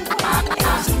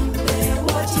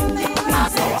chimbewo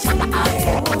chimbewo,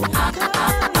 chimbewo.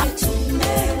 A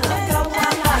chimbewo,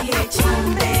 kawala ye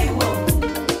chimbewo.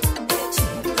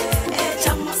 A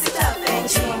chamusita fe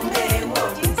chimbewo.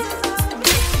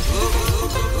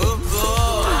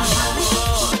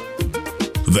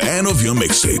 The end of your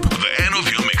mixtape. The end of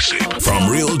your mixtape. From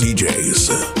Real DJs.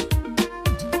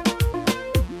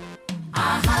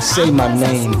 Say my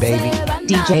name, baby.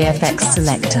 DJ FX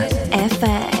Selector.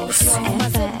 FX.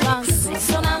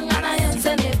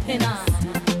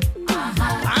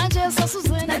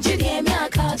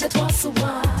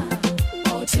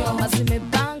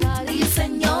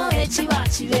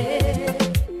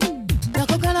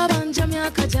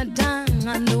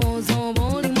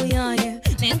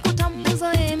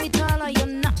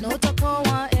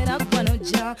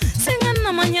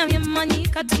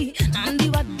 Nandi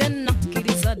wadde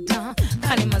nakkiriza dda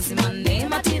kale mazima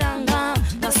neematiranga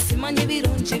nga simanye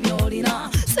birungi by'olina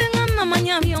singa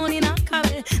namanya by'olina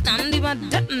kale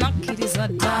nandibadde nakkiriza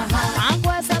dda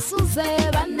ankwesasuze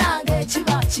bannange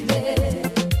ekiba kibe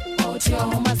otyo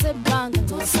omaze ebbanga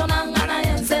ng'osonanga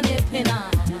naye nze nepena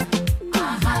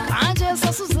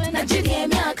kangyesasuze nagiri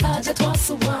emyaka gye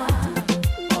twasubwa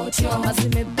otyo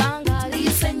mazima ebbanga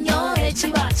liise nnyo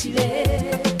ekiba kibe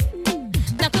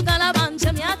nakugala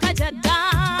banje myaka jadda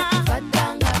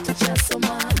faddanga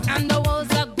tukyasoma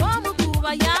andowooza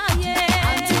gw'omukuba yaye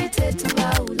antite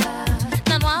tulawula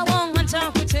nalwawo nga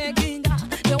ntakuteginga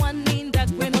tewanninda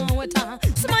gwe n'oweta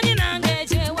simanyi nange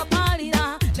gyewapaalira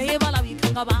naye balabika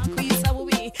nga bakuyisa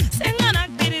bubi senga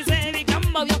nakkiriza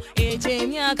ebigambo byo egyo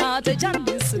emyaka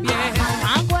tegyandisibye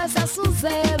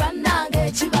ankwesasuze bannange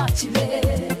ekiba kibe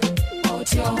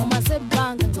otyo omaze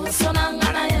ebbanga ng'osonanga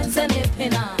naye nze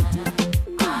nepena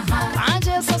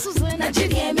sasuze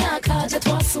nagiri emyaka gye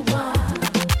twasubwa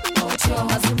otyo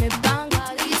mazima ebbanga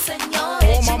liise nnyo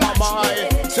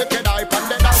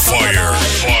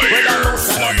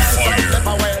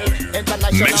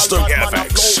Mr.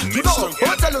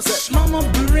 FX. Mama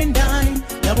Brenda,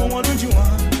 labo walungiwa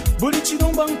buli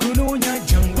kiromba nkunoonya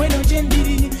jangweno gye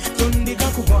ndiri tondeka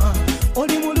kuba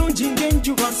oli mulungi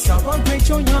ng'enjuba saba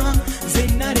gw'ekyonywa nze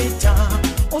naleeta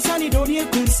osaanidde olye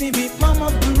ku nsimbi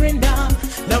Mama Brenda,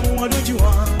 labo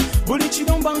walungiwa buli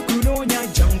kiromba nkunoonya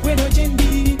jangweno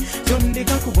gyendi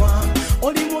tondeka kugwa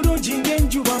oli mulungi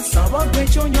ng'enjuba saba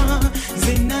gwekyonya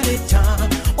nze naleta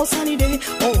osanide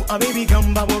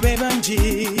ab'ebigamba bo be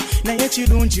bangi naye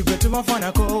kirungi gwe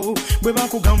tubafaanako bwe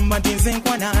bakugamba nti nze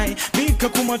nkwanai bika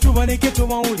ku matu baleke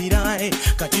tubawulira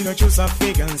kati nokyusa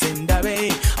fega nze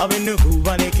ndabe ab'ennugu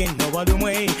baleke nno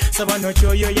balumwe saba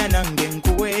nokyoyoya nange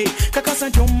nkuwe kakasa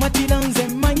nti ommatira nze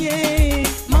mmanye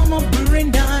mama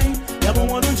Brendai yaba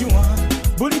omulungi wa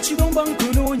buli kiromba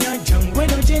nkunoonya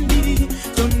jangweno gyendi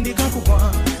tondeka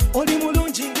kugwa oli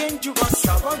mulungi ng'enjuba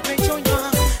saba gwekyonya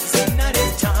nze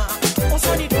naleta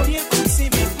osanide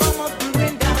olyekusimi mama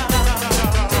Brenda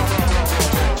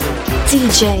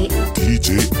DJ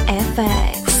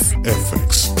FX.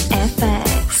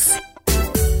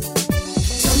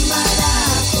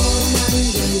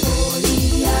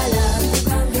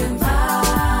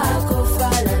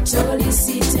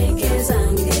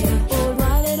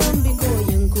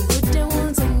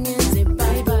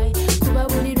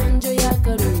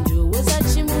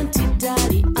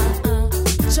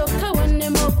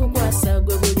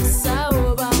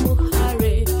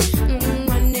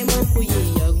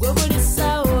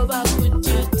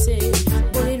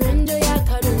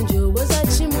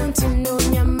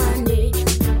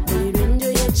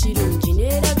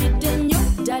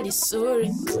 Sorry.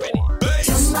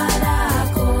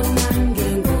 Tomarako nange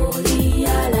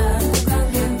ngoliyala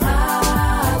kukange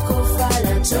mpako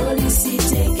fala choli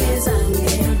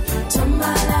sitegezange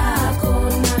tomarako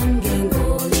nange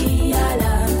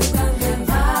ngoliyala kukange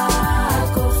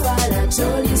mpako fala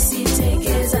choli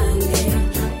sitegezange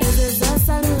ezo za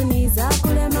saluni za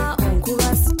kulema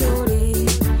onkuba story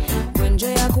wenjo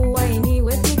ya kuwaini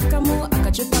wetikamu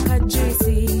akachupa ka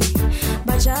juicy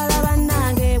bachala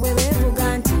banange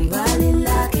bwebevuga nti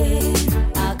balilake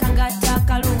akangata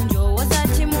kalunjo woza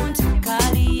chimuntu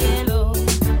kali yelo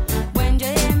bwenje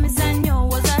yemizanyo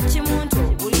woza chimuntu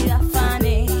bulira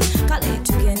fane kale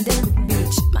tugende ku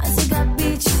beach maziga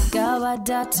beach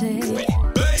gabadate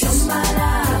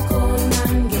tomarako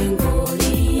nange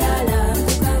ngoliyala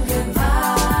kukange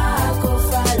mpako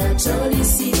fala choli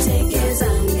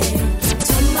sitegezange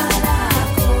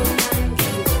tomarako nange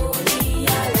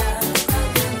ngoliyala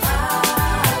kukange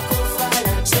mpako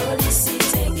fala choli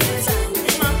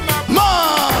sitegezange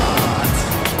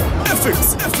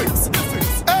FX.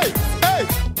 Hey.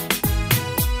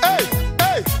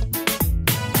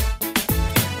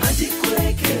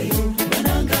 Adikulekeyo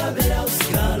bananga bera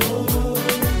usigalo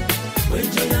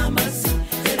wenjo yamasi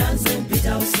eranze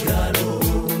mpita usigalo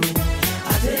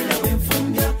atera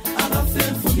wenfumbya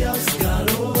abafenfumbya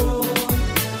usigalo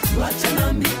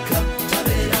lwachanambika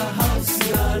tabera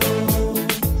hausigalo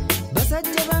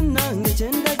basajja bannange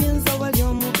kyendagenza wali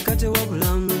omukate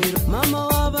wabulamuliro mama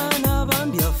w'abaana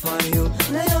bambyafayo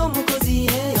naye omukozi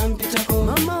ye yampitako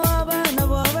mama w'abaana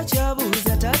bw'aba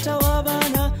kyabuuza taata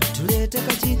w'abaana tuleete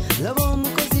kaki laba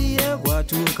omukozi ye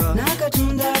bw'atuuka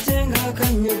n'akatunda ate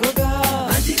ng'akanyogoga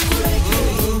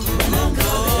adikulekeyo bananga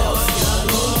bera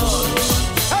usigalo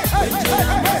wenjo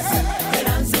yamasi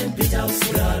eranze mpita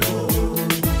usigalo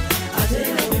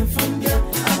atera wenfumbya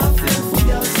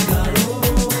abafenfumbya usigalo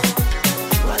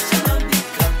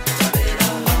lwachanambika tabera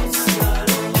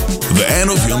hausigalo. The end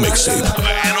of your mixtape.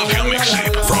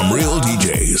 From Real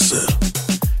DJs.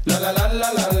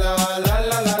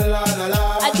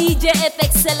 A DJ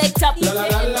FX selector.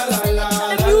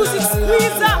 The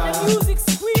music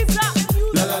squeezer.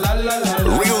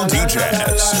 Real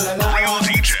DJs.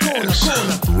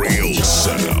 Real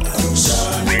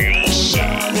sounds.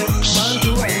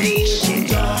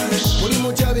 Muri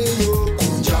mujabeyo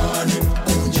kunjane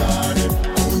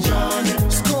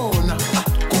skona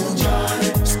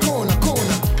skona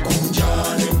kona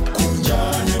kunjane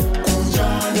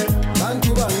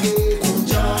bantu bange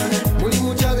kunjane muri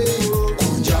mujabeyo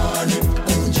kunjane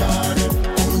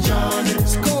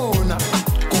skona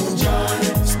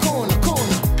skona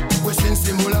kona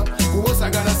wesensimula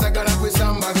ubosagala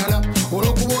kwesambagala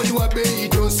olokuboli wa beyi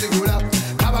tosigula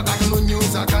kaba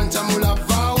katunonyuza kancamula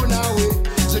vaawo nawe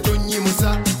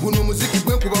zetonyimusa guno muziki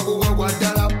gwekuba gugwa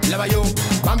ddala labayo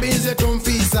bambinze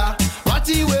tonfiisa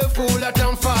lwati wefuula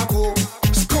tanfaako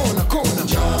skona kona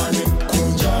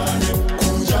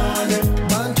kunjane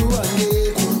bantu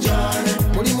bange kunjane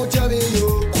muli mutyabeyo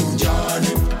kunjane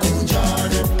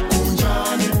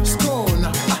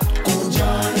skona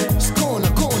skona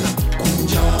kona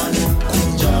kunjane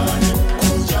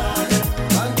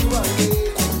bantu bange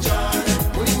kunjane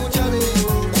muli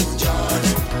mutyabeyo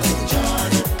kunjane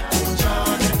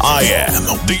I am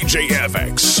DJ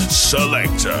FX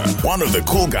Selector, one of the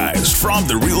cool guys from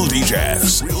the Real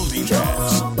DJs.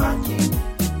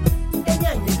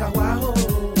 enyanyika waho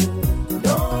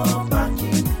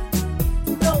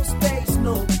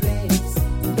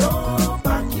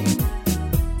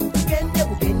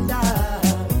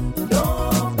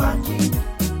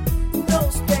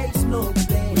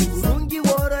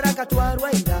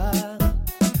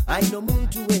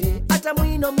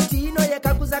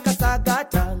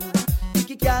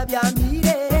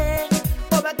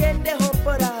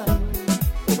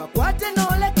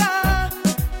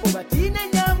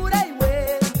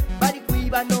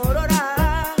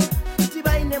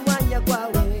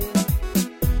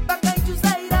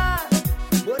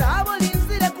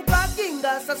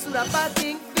basasula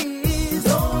parking fees.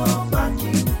 No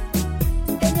parking.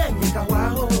 Enyanyika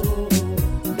waho.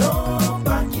 No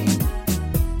parking.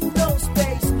 No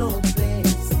space, no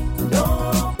place.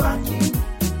 No parking.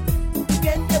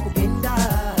 Gende bugenda.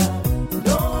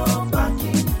 No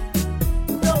parking.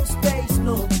 No space,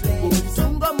 no place.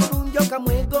 Tungo mulunjo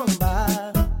kamwegomba.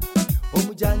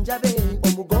 Omujanjabe,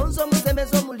 omugonzo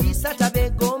muzemezo mulisa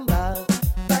tabegomba.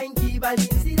 Baingi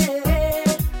balinzire.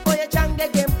 Oye change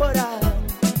gempora.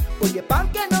 Oye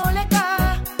panke no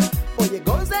leka. Oye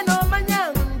gonze no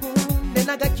manyangu.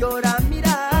 Nenaga kyora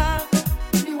mira.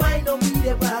 Ni waino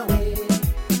mire bawe.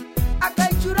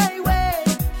 Akaichura iwe.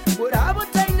 Urabo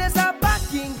taineza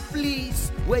parking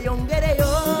please. We yongere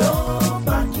yo. No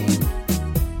parking.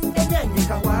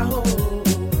 Enyanyika waho.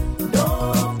 No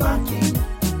parking.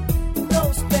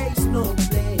 No space, no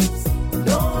place.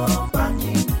 No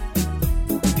parking.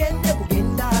 Gende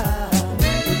bugenda.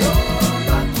 No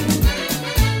parking.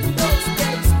 No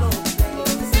space, no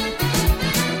place.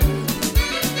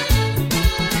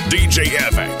 DJ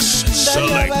FX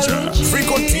Selector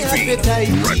Frequent TV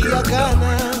Record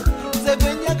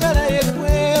Zebenyagala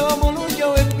yekwe omulunjo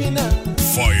wepina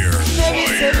Fire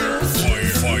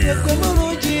Fire yekwe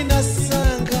mulungi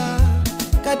nasanga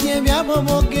kati ebyabo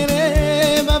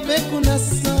mogere babeku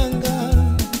nasanga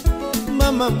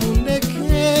mama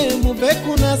mundeke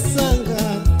mubeku nasanga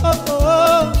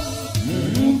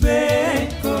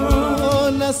mubeko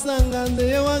nasanga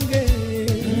ndeye wange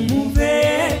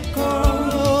mubeko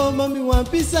mami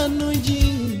wampisa nungi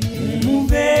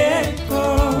mubeko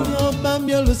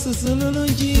bambi olususu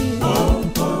lulungi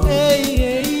hey,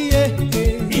 hey,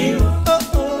 hey, hey.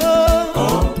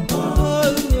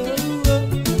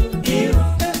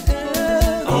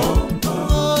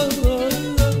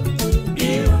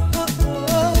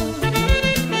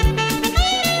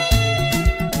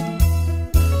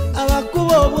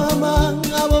 Abakuba obwama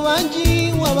abo bangi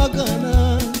wabagana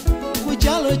ku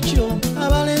kyalo kyo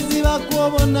abalenzi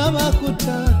bakubona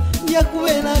bakuta nja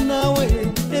kubeera nawe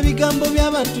ebigambo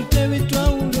by'abantu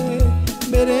tebitwawule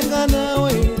mberenga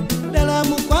nawe ddala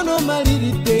mukwano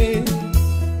maliridde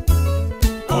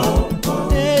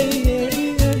Hey,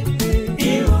 hey, hey,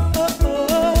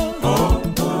 hey.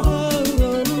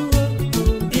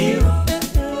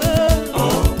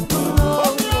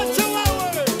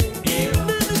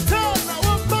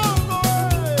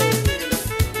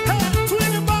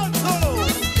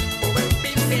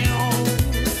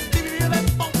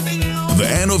 The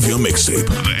end of your mixtape.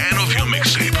 The end of your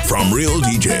mixtape. From Real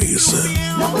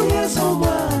DJs.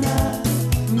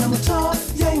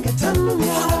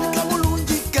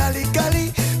 Kamulungi gali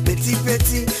gali peti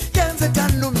peti yanze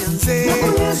tanu myanze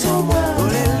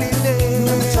olelile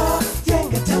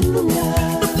yenga tanu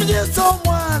myanze yeso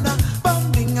mwana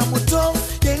bambinga muto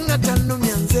yenga tanu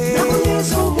myanze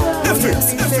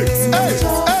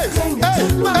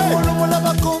makono mola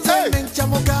bakonze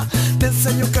nenchamoka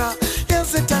nensanyuka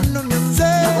yanze tanu myanze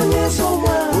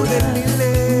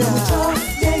olelile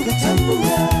yenga tanu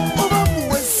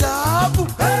myanze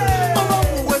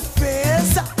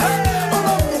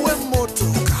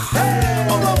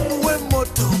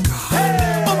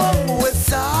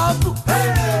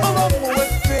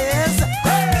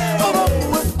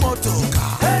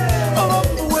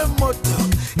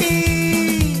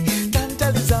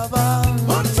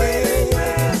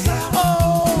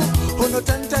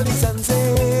Tantalizanze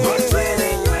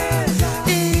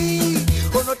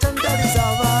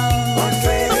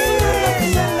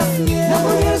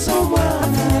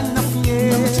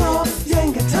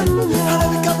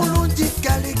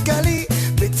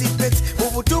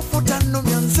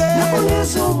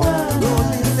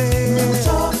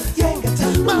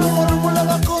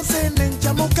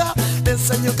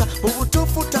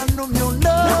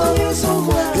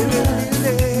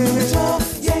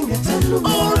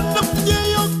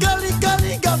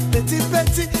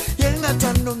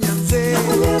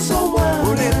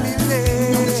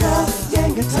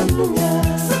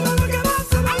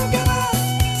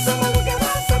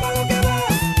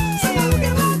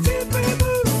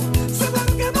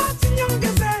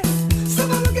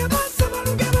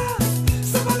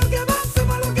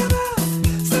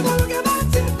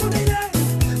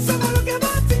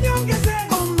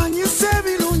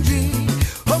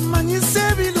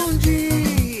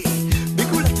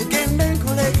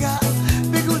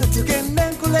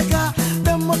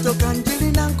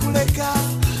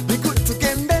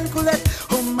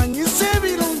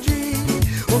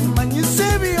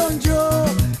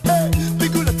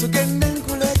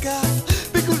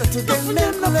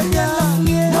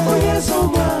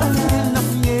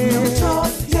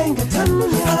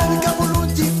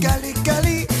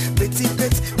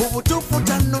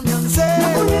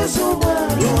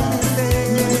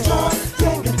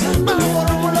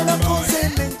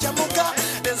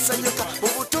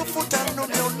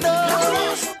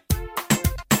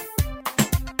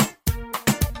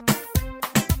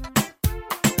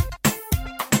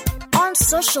On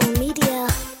social media,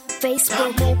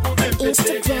 Facebook,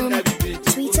 Instagram,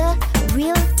 Twitter,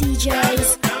 Real DJs,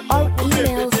 or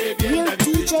email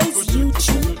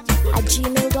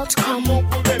realdjsug@gmail.com.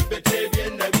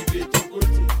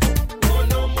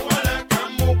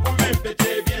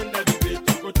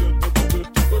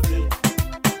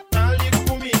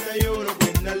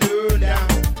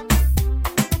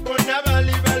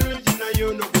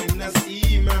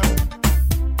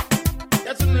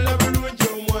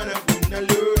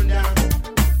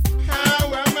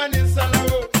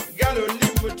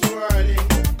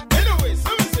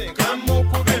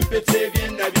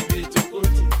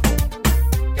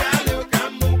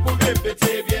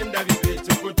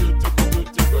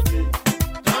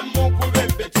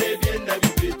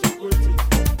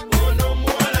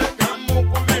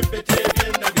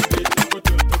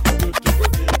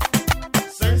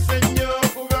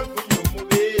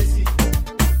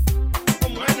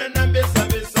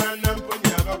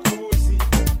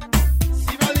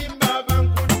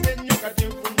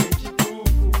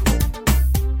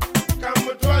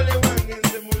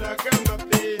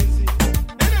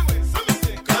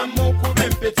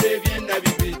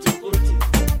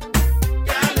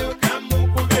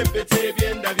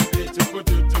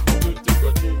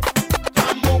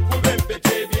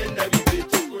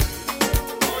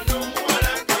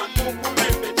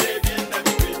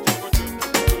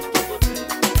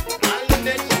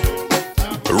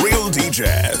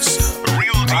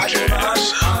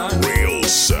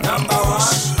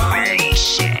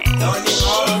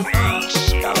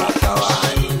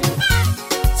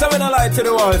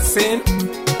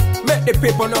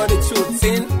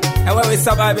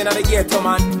 Surviving on the ghetto,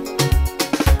 man.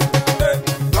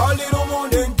 Nali no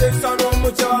monente sano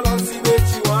muchala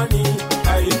sibechi wani.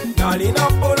 Ay, nali na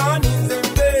polani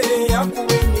zembe ya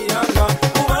kuwini yanga.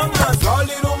 Kumanga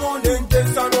nali no monente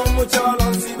sano muchala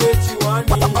sibechi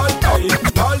wani. Ay,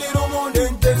 nali no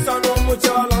monente sano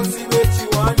muchala sibechi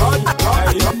wani.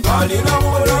 Ay, nali na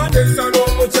polani sano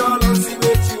muchala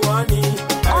sibechi wani.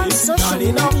 On social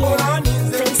media,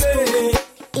 Facebook,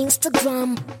 Instagram,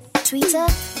 Twitter,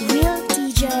 Real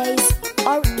DJs,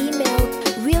 or email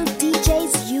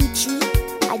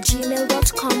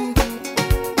realdjsug@gmail.com.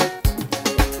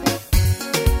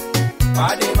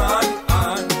 Body man,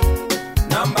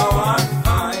 number one,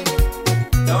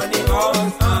 Tony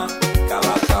Bones,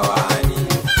 Kawakawani.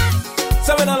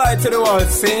 So when I lie to the world,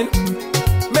 sin,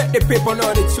 make the people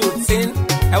know the truth, sin,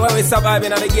 and when we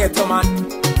surviving on the ghetto, man.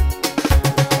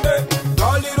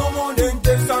 Nali no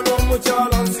monente sano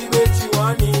muchala sibechi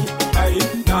wani. Ay,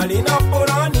 nali na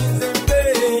polani zembe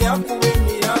ya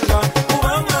kuwini yanga.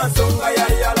 Kumanga songa ya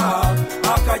yala,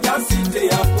 akajasite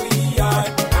ya kuiya.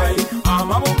 Ay,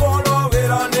 amabukolo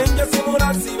vera nenge simula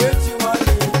sibechi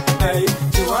wani. Ay,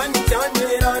 chiwani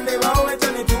chanjera ne bawe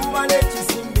chani tubale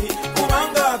chisimbi.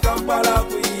 Kumanga kampala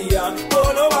kuiya,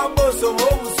 olo wamboso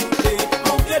mobusute.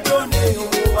 Muketone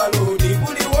umubaludi,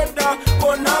 kuli woda,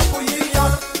 kona kuiya.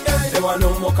 Wano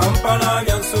mo kampala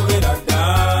byansobera dda.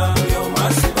 Yo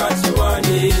masiba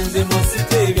chiwani, nze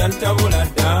musite byantabula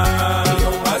dda. Yo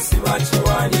masiba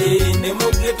chiwani, ne mu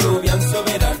ghetto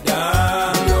byansobera dda.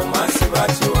 Yo masiba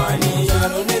chiwani,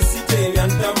 chalo ne site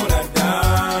byantabula dda.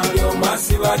 Yo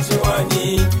masiba chiwani,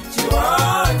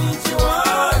 chiwani,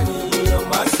 chiwani. Yo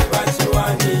masiba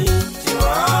chiwani,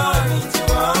 chiwani,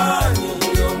 chiwani.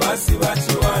 Yo masiba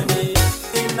chiwani.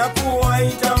 Inakuwa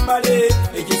itambale,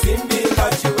 ekisimbi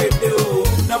kachiwedde.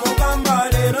 Namugamba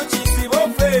lero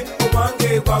kisibofe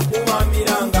kubange kwa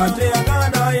kumamiranga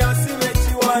teyagana yasibe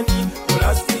chiwani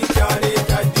plastic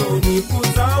aleta joni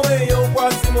kuzawe yo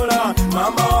kwasimula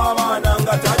mama wabana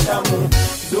nga tadamu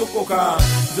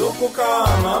zukuka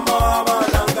mama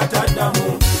wabana nga tadamu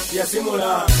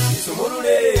yasimula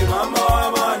isumulule mama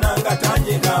wabana nga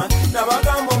tanyega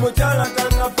nabagambo mukyala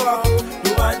tanafa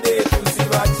tubadde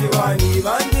tusiba chiwani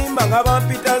bandimba nga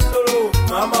bampita solo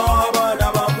mama wabana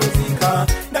bamuzika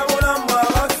nabulamu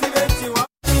abasibe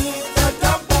chiwani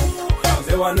tatapu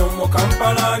nze wano mu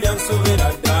kampala byansobera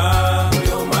dda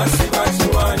buli omasiba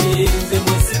chiwani nze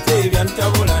musite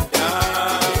byantabula dda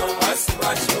buli omasiba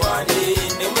chiwani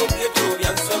ne mu ghetto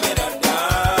byansobera dda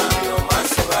buli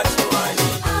omasiba chiwani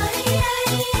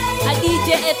A DJ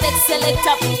FX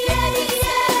selector.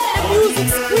 Music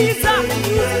squeezer.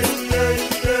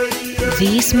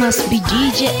 This must be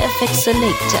DJ FX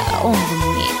Selector on the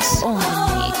mix. On the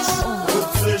mix.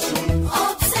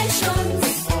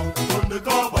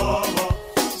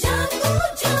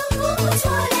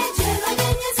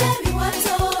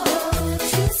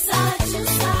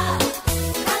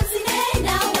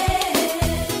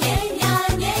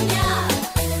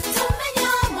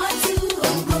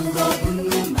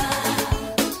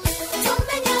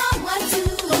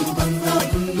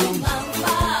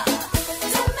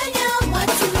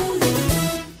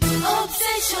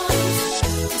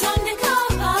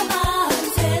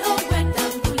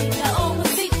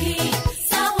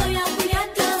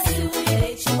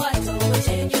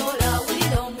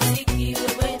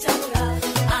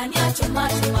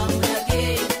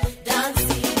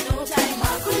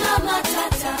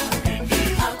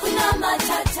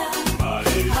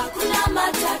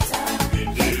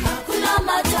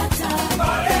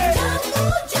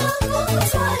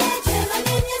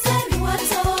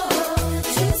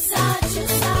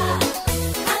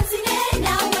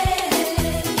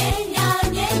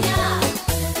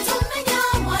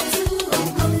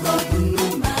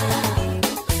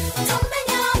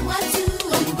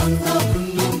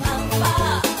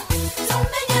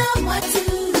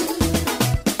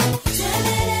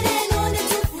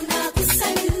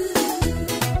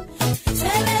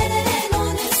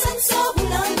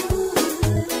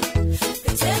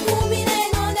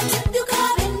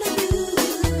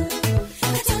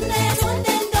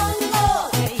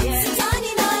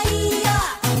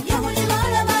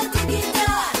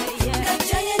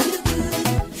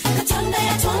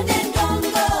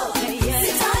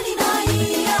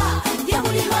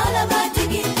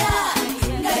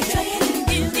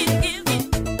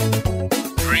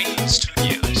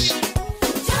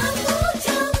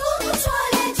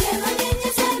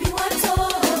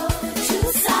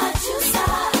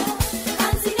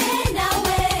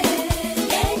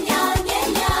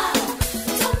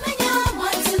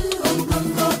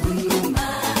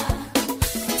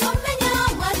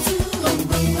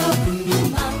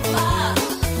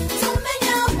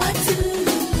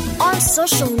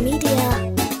 social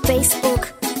media, Facebook,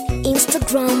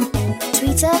 Instagram,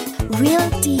 Twitter, Real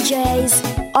DJs,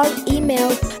 or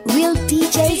email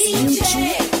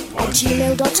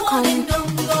realdjsug@gmail.com.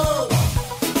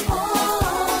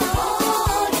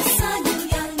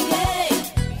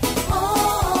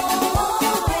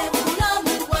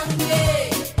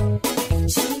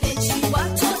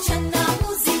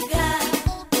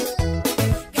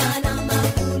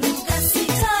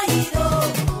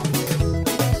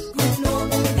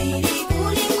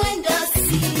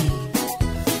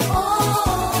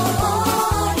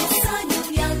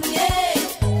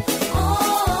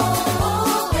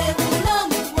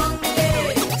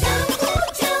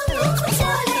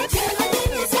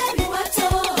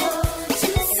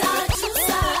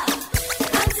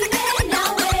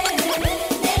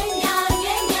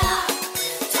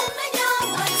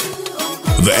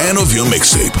 The end of your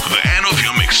mixtape. The end of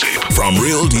your mixtape from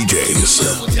Real DJs.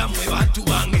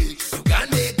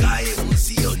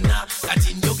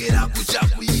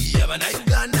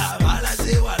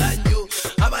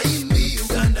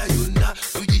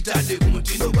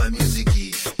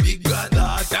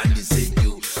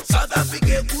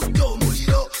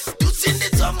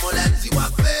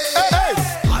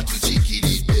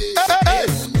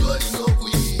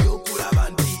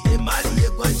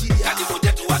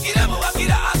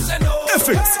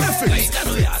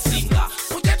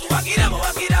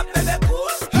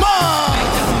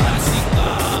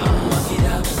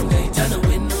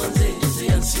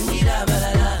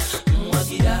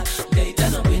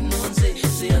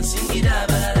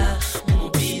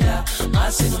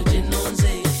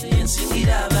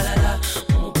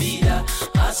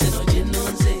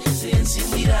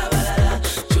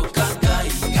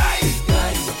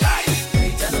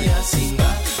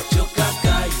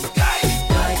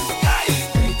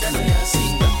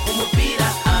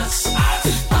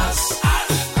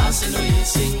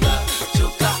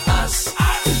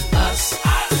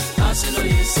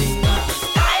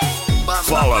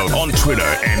 Follow on Twitter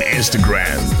and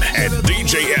Instagram at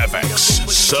DJFX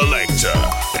Selector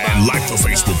and like the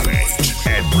Facebook page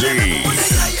at DJFX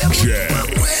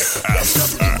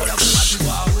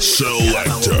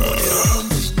Selector.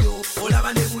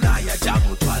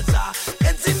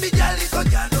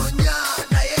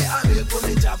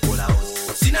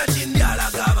 Sina chindi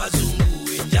alagaba zungu,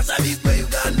 njasa bigwe